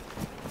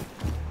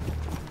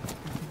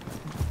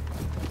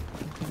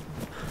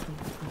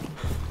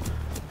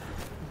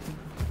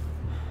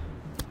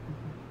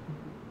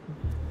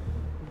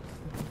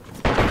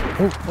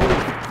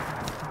 Oh.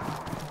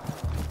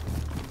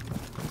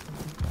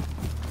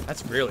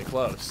 That's really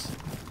close.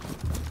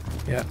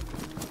 Yeah.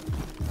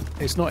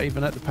 It's not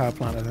even at the power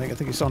plant, I think. I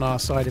think it's on our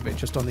side of it,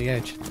 just on the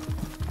edge.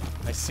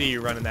 I see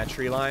you running that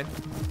tree line.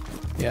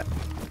 Yeah.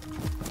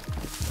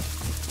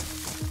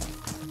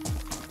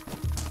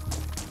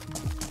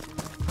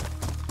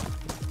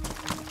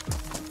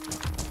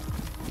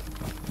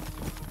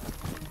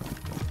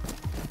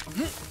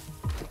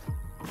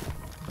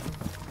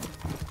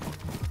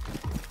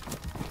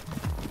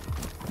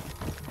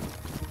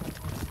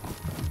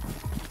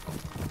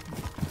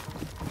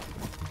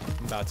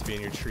 About to be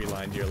in your tree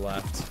line to your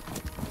left.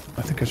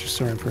 I think I just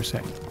saw him for a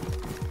sec.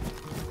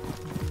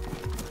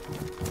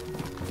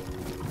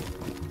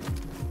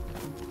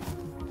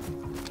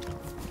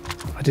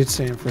 I did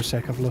see him for a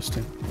sec. I've lost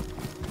him.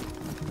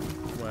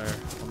 Where?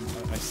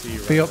 I see you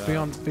right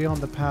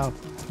beyond the power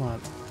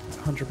plant,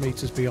 100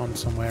 meters beyond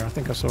somewhere. I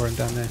think I saw him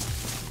down there.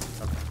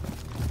 Okay.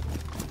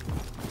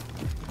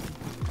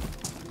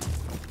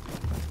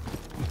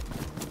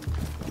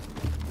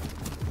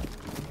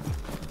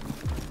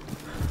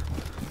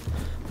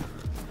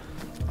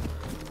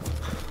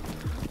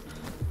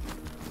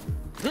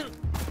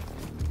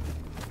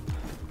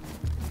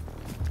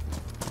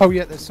 Oh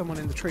yeah, there's someone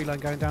in the tree line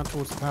going down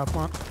towards the power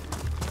plant.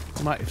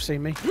 He might have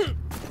seen me.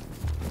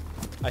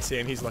 I see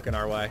him. He's looking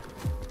our way.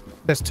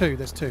 There's two.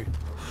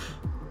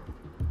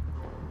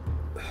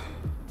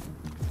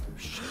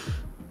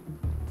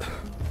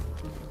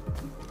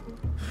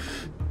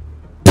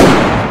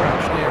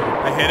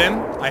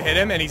 I hit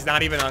him, and he's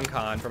not even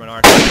uncon from an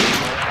arc.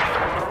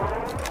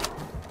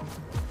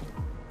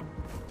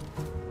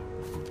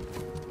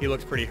 He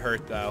looks pretty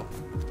hurt, though.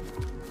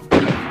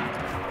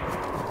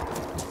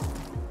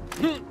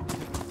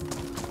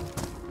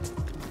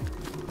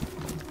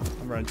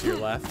 I'm running to your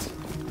left.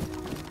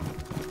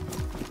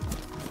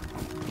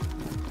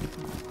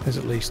 There's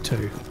at least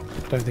two.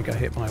 Don't think I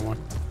hit my one.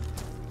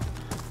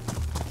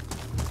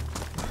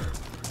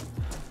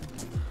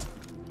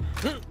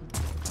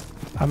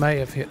 I may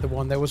have hit the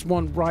one. There was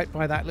one right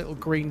by that little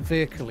green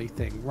vehicle-y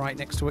thing, right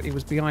next to it. He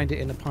was behind it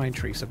in a pine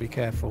tree, so be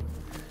careful.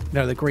 You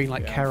know, the green,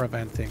 like,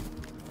 caravan thing.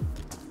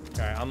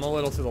 Okay, I'm a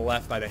little to the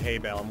left by the hay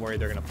bale. I'm worried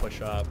they're going to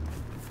push up.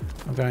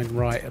 I'm going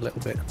right a little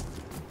bit.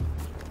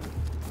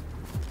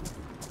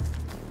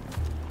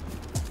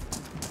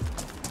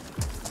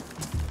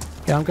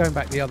 Yeah, I'm going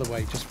back the other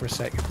way just for a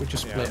sec. If we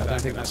just split, I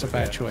don't think that's a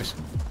bad choice.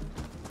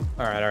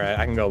 Alright,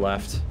 I can go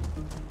left.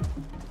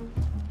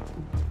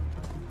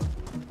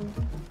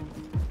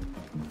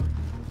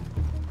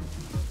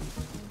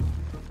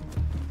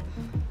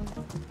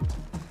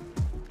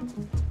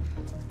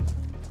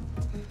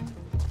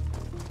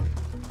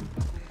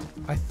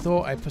 I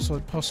thought I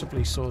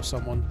possibly saw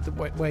someone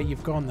where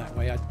you've gone that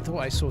way. I thought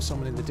I saw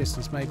someone in the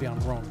distance. Maybe I'm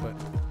wrong, but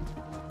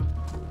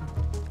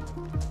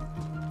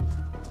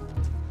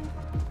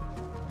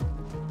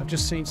I've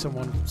just seen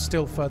someone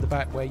still further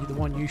back where the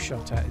one you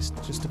shot at is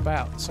just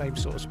about the same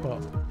sort of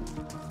spot.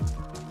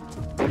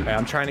 Okay,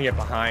 I'm trying to get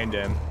behind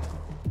him.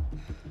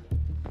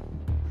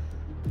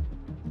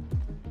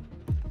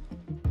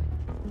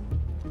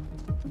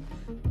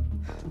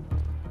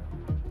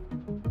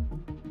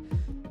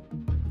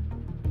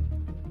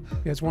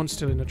 There's one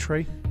still in a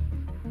tree.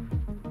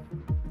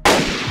 I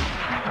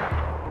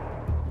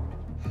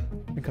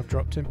think I've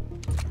dropped him.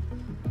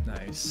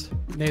 Nice.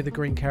 Near the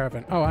green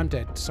caravan. Oh, I'm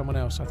dead. Someone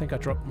else. I think I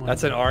dropped mine.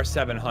 That's an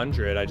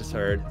R700, I just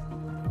heard.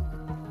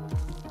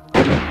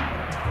 I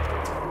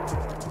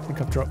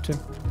think I've dropped him.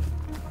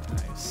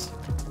 Nice.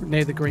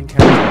 Near the green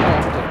caravan. Oh,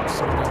 I'm dead.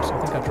 Someone else. I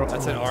think I dropped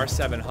That's mine. an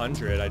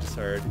R700, I just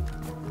heard.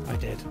 I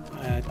did.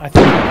 I think I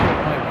killed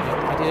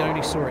mine. I did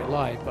only saw it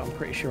live, but I'm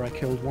pretty sure I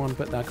killed one,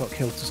 but that got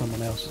killed to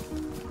someone else.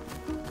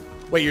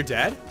 Wait, you're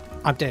dead?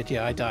 I'm dead,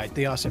 yeah, I died.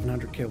 The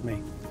R700 killed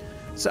me.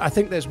 So I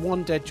think there's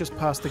one dead just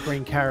past the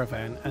green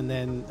caravan, and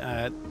then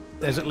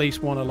there's at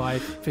least one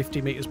alive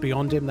 50 meters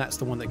beyond him. That's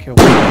the one that killed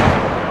me.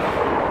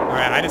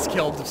 Alright, I just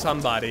killed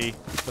somebody.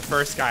 The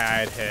first guy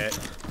I had hit.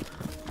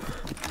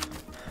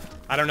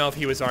 I don't know if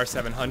he was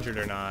R700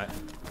 or not.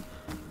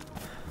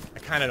 I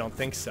kind of don't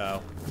think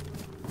so.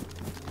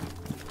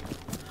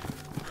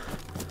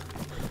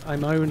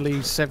 I'm only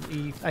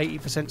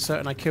 80%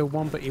 certain I killed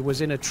one, but he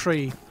was in a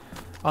tree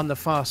on the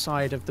far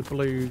side of the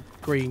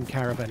blue-green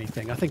caravan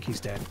thing. I think he's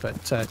dead, but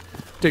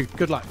dude,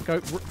 good luck. Go,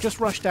 just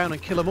rush down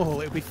and kill them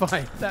all. It'll be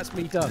fine. That's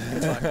me done.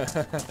 Good luck.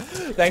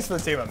 Thanks for the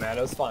team up, man.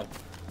 It was fun.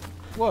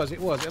 It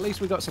was. At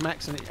least we got some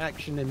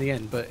action in the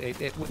end, but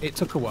it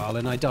took a while,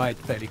 and I died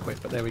fairly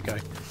quick, but there we go.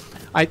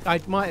 I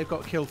might have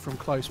got killed from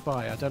close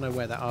by. I don't know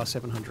where that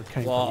R700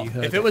 came from. You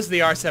heard if it was the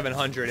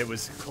R700, it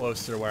was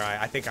closer to where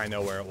I think I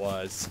know where it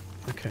was.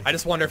 Okay. I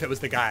just wonder if it was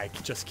the guy I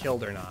just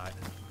killed or not.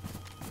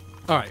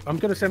 All right, I'm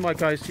going to send my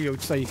guys to you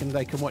so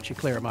they can watch you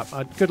clear them up.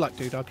 Good luck,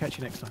 dude. I'll catch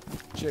you next time.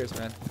 Cheers,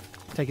 man.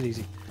 Take it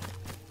easy.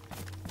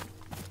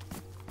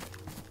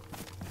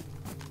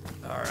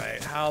 All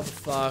right, how the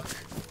fuck?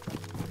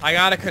 I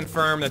gotta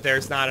confirm that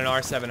there's not an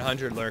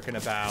R700 lurking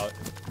about.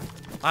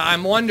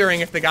 I'm wondering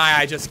if the guy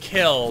I just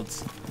killed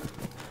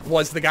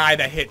was the guy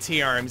that hit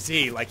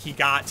TRMZ. Like, he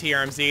got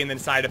TRMZ and then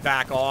decided to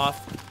back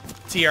off.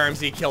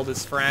 TRMZ killed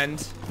his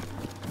friend.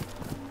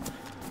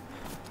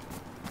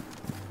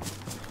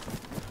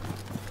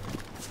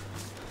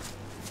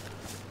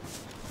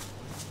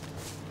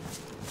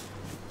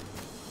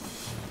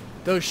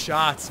 Those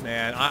shots,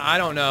 man. I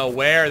don't know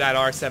where that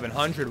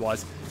R700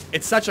 was.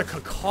 It's such a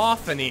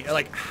cacophony.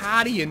 Like,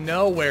 how do you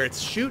know where it's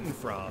shooting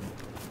from?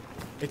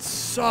 It's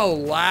so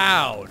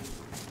loud.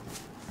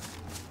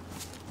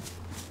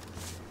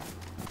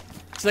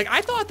 It's like,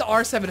 I thought the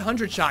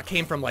R700 shot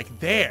came from, like,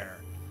 there.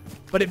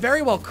 But it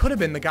very well could have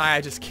been the guy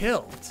I just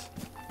killed.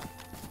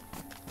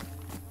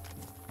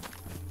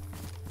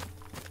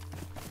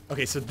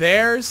 Okay, so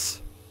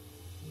there's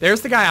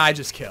the guy I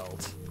just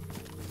killed.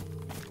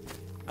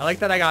 I like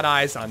that I got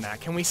eyes on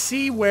that. Can we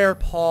see where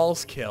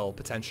Paul's kill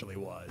potentially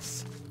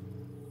was?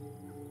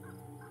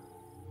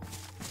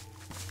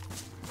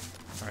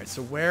 Alright,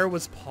 so where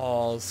was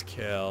Paul's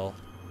kill?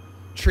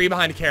 Tree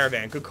behind a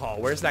caravan. Good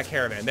call. Where's that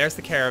caravan? There's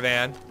the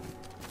caravan.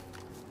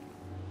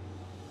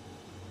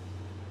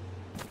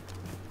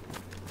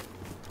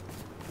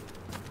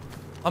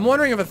 I'm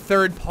wondering if a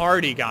third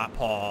party got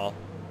Paul.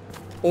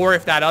 Or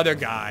if that other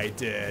guy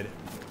did.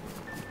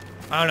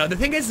 I don't know. The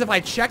thing is, if I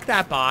check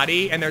that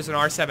body and there's an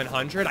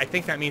R700, I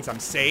think that means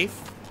I'm safe.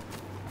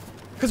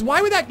 Because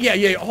why would that...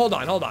 Yeah, hold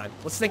on.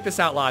 Let's think this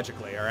out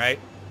logically, all right?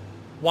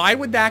 Why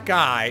would that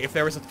guy, if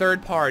there was a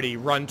third party,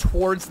 run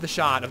towards the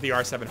shot of the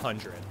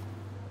R700?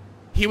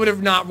 He would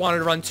have not wanted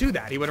to run to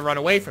that. He would have run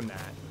away from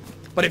that.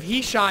 But if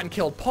he shot and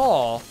killed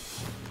Paul,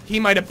 he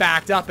might have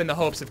backed up in the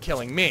hopes of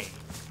killing me.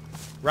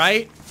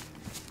 Right?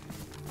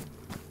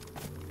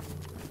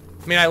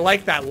 I mean, I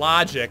like that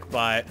logic,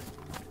 but...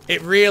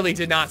 it really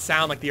did not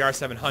sound like the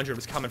R700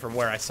 was coming from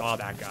where I saw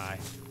that guy.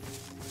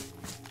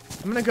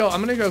 I'm gonna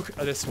go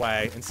this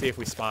way and see if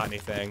we spot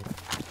anything.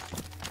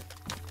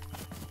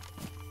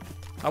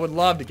 I would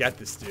love to get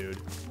this dude.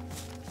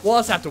 We'll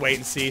just have to wait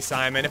and see,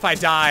 Simon. If I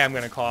die, I'm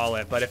gonna call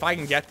it. But if I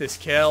can get this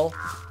kill,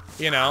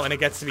 you know, and it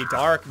gets to be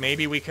dark,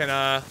 maybe we can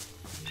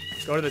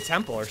go to the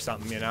temple or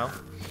something, you know?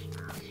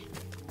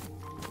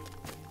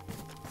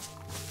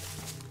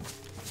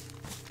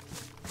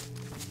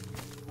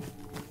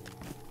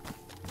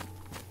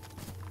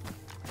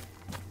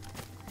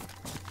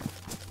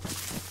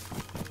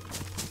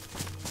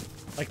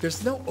 Like,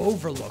 there's no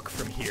overlook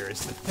from here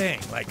is the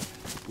thing. Like,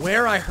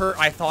 where I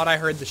thought I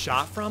heard the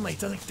shot from, like,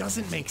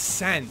 doesn't make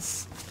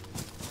sense.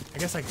 I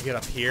guess I could get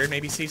up here and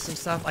maybe see some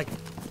stuff. Like,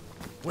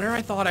 where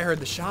I thought I heard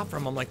the shot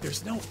from, I'm like,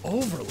 there's no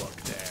overlook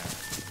there.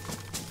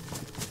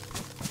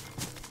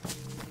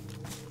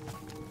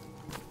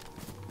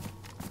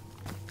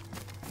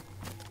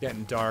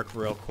 Getting dark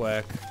real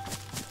quick.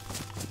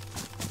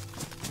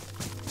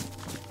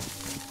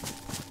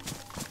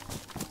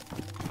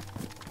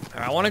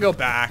 I want to go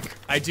back.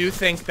 I do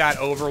think that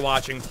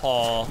overwatching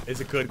Paul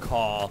is a good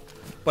call,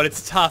 but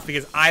it's tough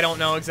because I don't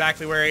know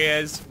exactly where he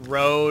is.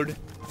 Road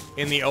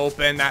in the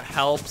open, that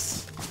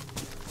helps.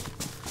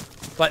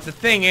 But the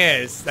thing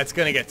is, that's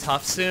going to get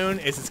tough soon,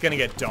 is it's going to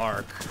get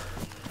dark.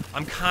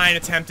 I'm kind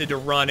of tempted to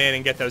run in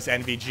and get those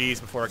NVGs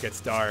before it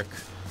gets dark.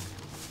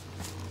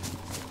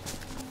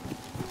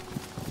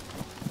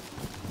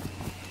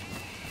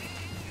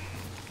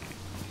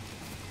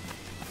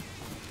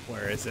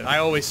 Where is it? I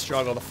always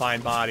struggle to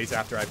find bodies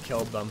after I've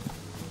killed them.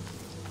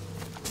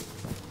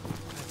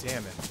 God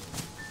damn it.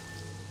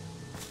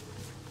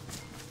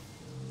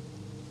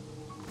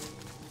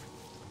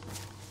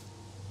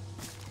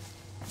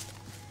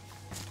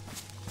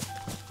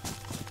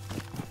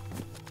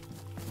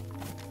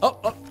 Oh,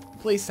 oh,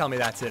 please tell me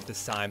that's it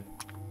this time.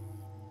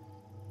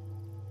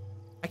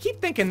 I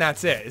keep thinking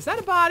that's it. Is that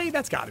a body?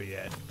 That's gotta be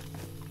it.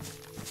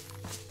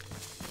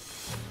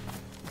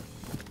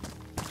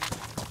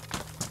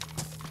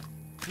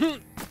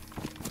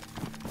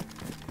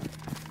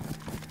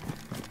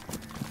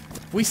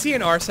 If we see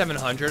an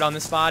R700 on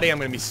this body, I'm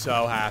gonna be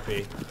so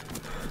happy.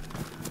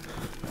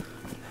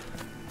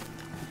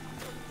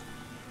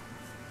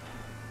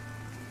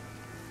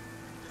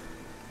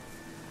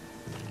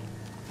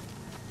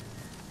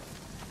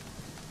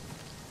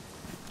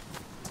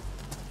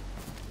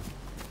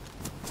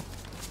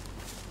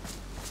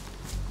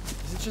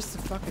 Is it just a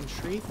fucking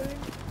tree thing?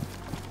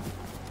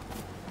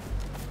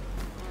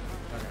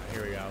 Okay,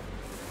 here we go.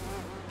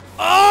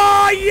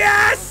 Oh,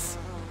 yes!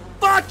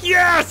 Fuck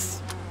yes!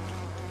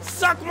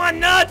 Suck my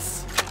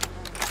nuts!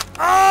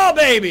 Oh,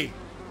 baby!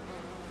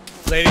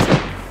 Ladies.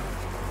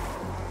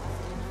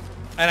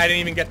 And I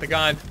didn't even get the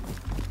gun.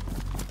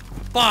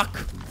 Fuck!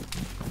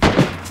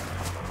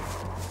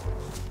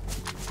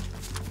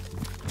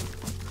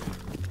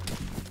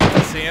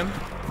 See him?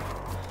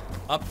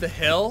 Up the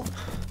hill?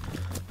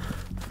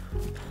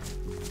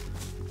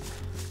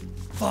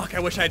 Fuck, I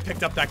wish I had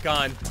picked up that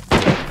gun.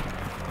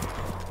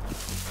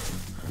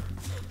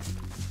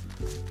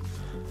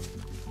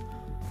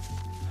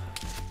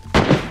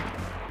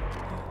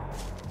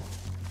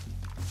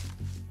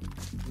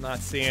 Not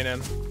seeing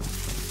him.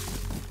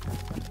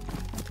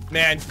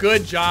 Man,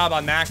 good job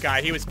on that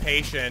guy. He was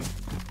patient.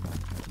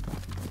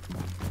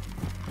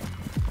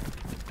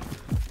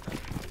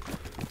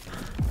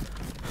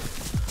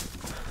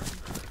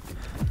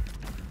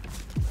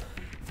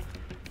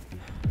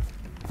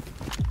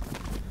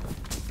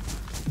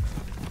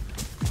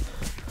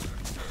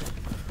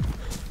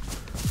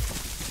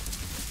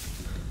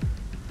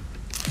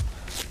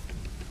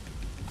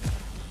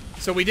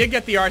 So we did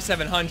get the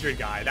R700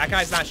 guy. That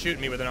guy's not shooting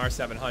me with an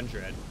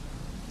R700.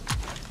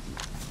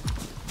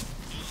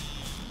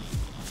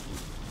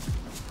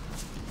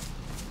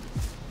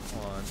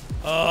 Hold on.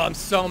 Oh, I'm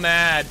so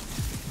mad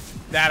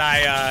that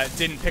I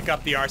didn't pick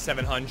up the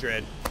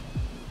R700.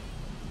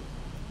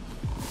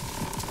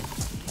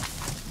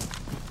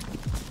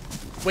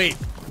 Wait,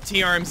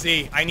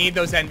 TRMZ. I need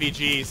those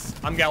NVGs.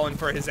 I'm going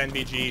for his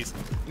NVGs.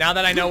 Now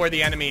that I know where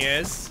the enemy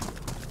is,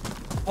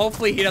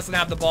 hopefully he doesn't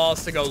have the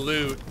balls to go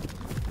loot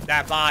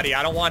that body.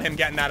 I don't want him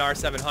getting that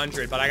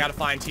R700, but I gotta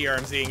find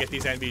TRMZ and get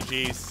these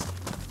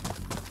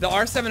NVGs. The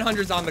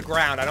R700's on the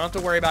ground. I don't have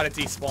to worry about it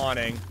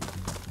despawning.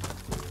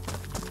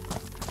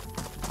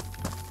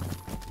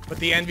 But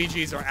the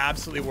NVGs are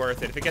absolutely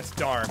worth it. If it gets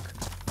dark,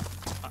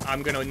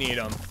 I'm gonna need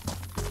them.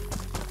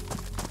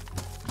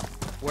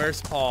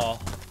 Where's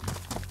Paul?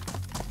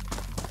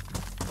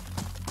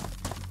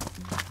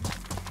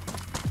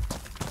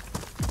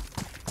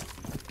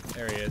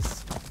 There he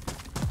is.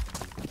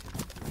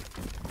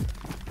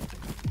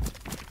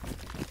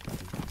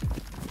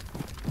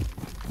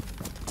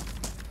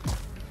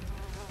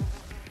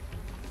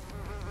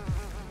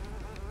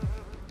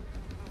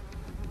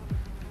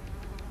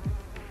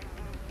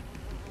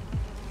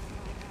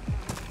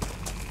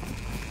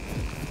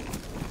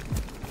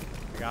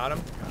 Got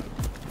him.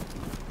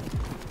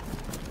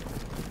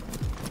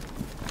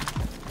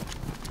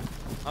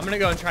 I'm gonna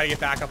go and try to get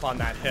back up on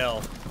that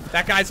hill.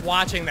 That guy's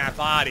watching that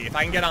body. If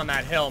I can get on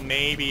that hill,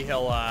 maybe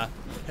he'll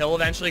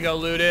eventually go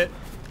loot it.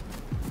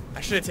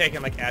 I should have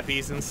taken like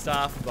eppies and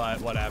stuff, but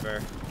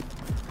whatever.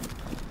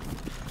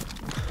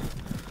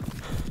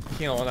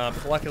 Healing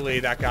up. Luckily,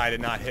 that guy did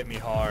not hit me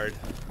hard.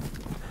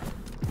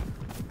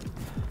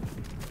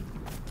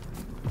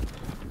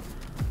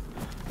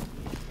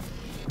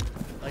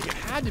 Like, it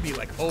had to be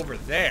like over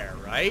there,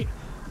 right?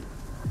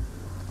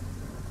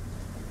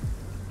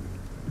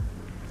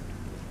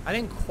 I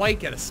didn't quite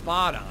get a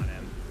spot on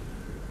him.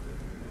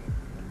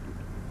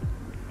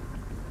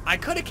 I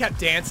could have kept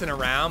dancing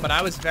around, but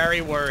I was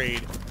very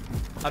worried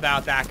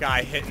about that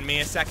guy hitting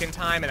me a second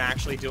time and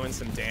actually doing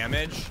some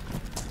damage.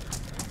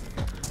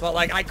 But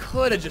like, I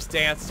could have just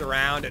danced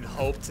around and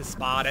hoped to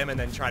spot him and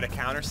then try to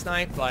counter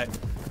snipe, but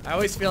I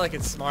always feel like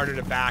it's smarter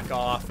to back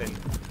off and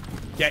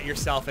get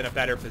yourself in a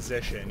better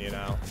position, you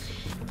know?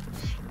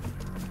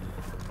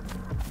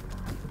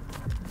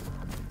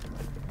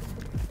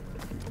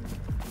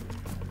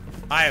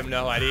 I have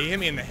no idea. He hit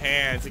me in the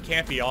hands. It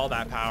can't be all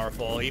that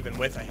powerful, even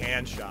with a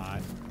hand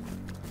shot.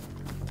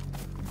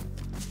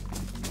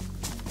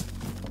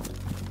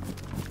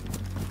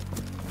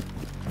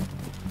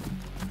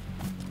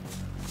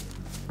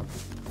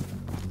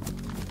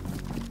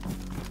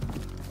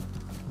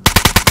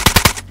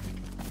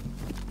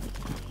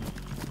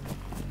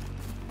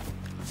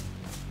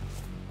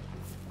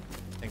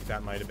 I think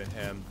that might have been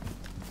him.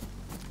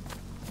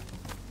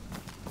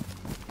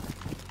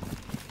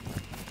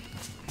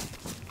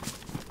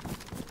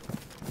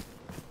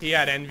 He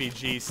had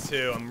NVGs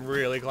too. I'm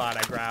really glad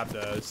I grabbed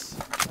those.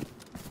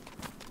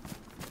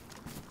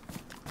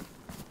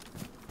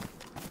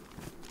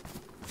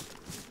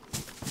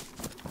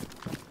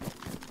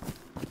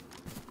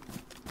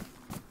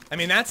 I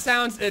mean, that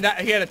sounds... he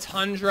had a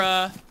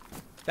Tundra.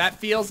 That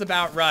feels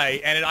about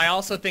right. And I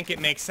also think it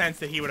makes sense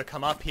that he would have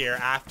come up here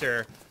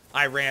after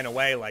I ran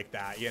away like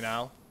that, you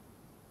know?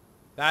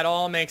 That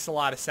all makes a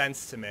lot of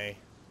sense to me.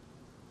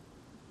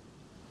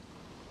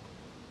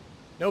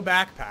 No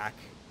backpack.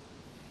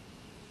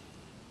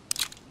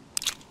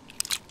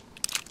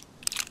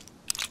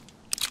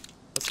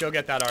 Let's go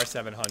get that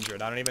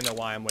R700. I don't even know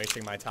why I'm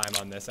wasting my time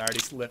on this. I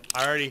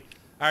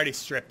already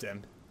stripped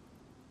him.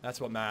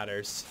 That's what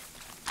matters.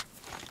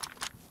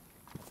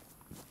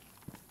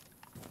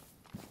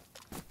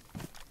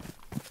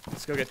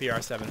 Let's go get the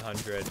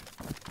R700.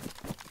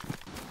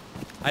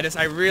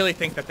 I really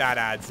think that that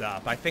adds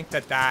up. I think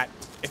that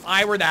if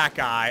I were that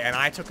guy and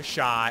I took a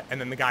shot and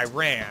then the guy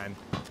ran,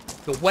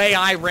 the way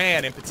I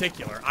ran in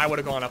particular, I would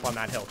have gone up on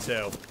that hill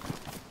too.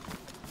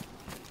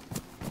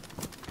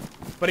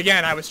 But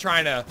again, I was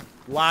trying to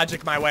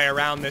logic my way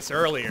around this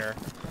earlier.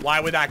 Why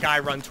would that guy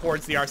run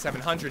towards the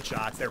R700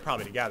 shots? They were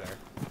probably together.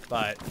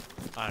 But,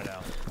 I don't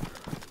know.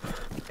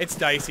 It's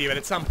dicey, but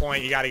at some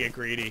point you gotta get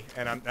greedy.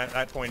 And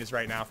that point is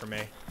right now for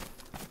me.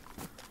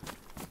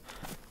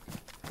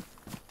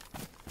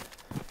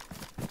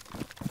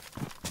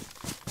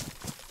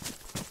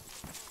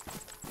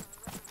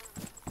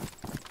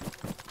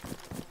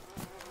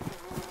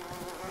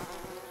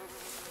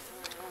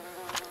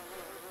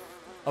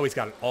 Oh, he's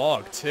got an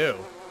AUG, too.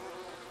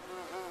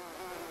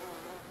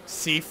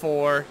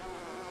 C4,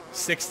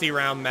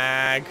 60-round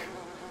mag.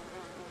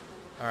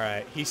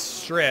 Alright, he's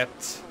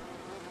stripped.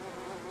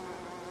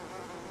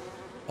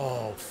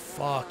 Oh,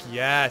 fuck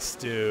yes,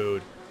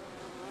 dude.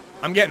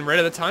 I'm getting rid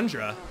of the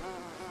Tundra.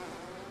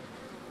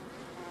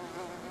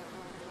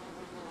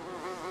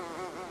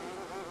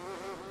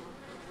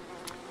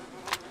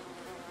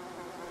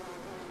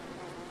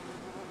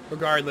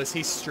 Regardless,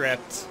 he's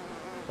stripped.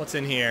 What's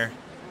in here?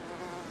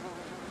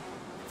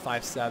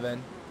 5.7.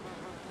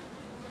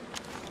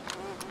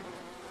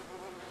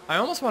 I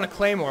almost want to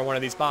Claymore one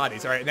of these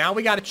bodies. Alright, now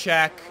we gotta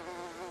check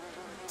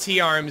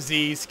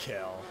TRMZ's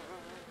kill.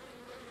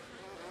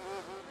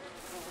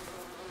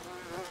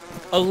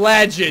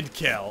 Alleged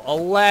kill.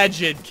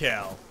 Alleged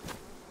kill.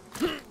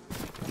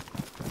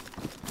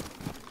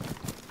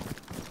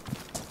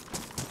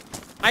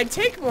 I'd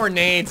take more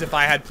nades if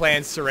I had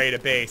plans to raid a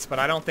base, but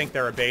I don't think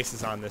there are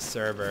bases on this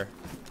server.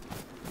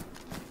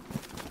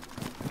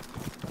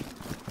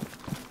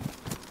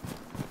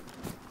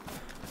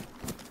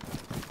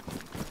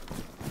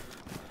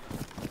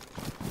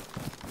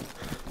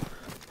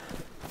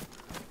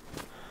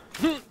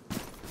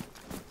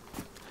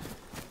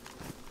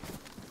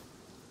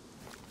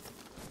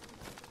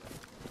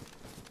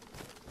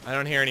 I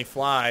don't hear any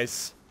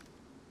flies.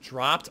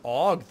 Dropped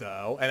AUG,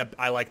 though. And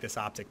I like this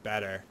optic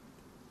better.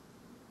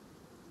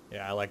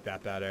 Yeah, I like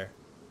that better.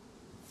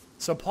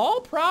 So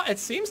Paul it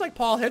seems like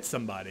Paul hit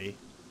somebody.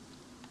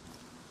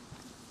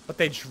 But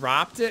they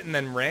dropped it and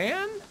then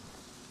ran?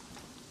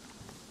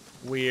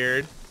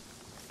 Weird.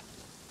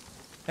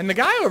 And the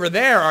guy over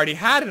there already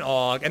had an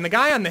AUG. And the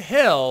guy on the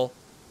hill...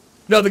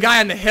 No, the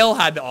guy on the hill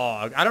had the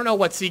AUG. I don't know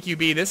what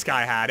CQB this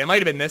guy had. It might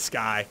have been this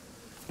guy.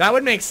 That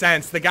would make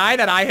sense. The guy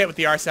that I hit with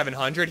the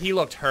R700, he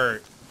looked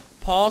hurt.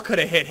 Paul could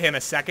have hit him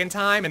a second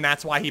time, and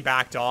that's why he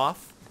backed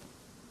off.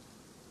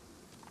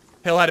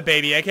 Hill had a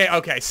baby AK?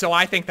 Okay, so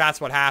I think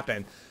that's what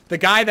happened. The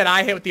guy that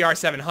I hit with the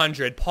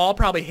R700, Paul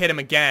probably hit him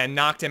again,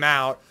 knocked him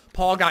out.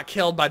 Paul got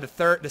killed by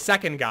the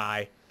second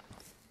guy.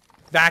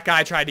 That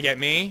guy tried to get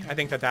me. I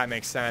think that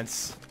makes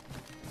sense.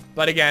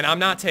 But again, I'm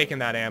not taking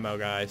that ammo,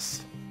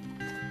 guys.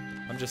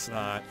 I'm just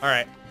not.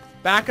 Alright,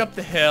 back up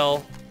the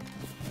hill.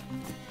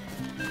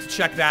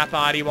 Check that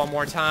body one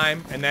more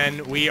time, and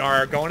then we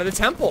are going to the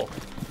temple.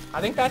 I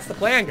think that's the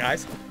plan,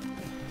 guys.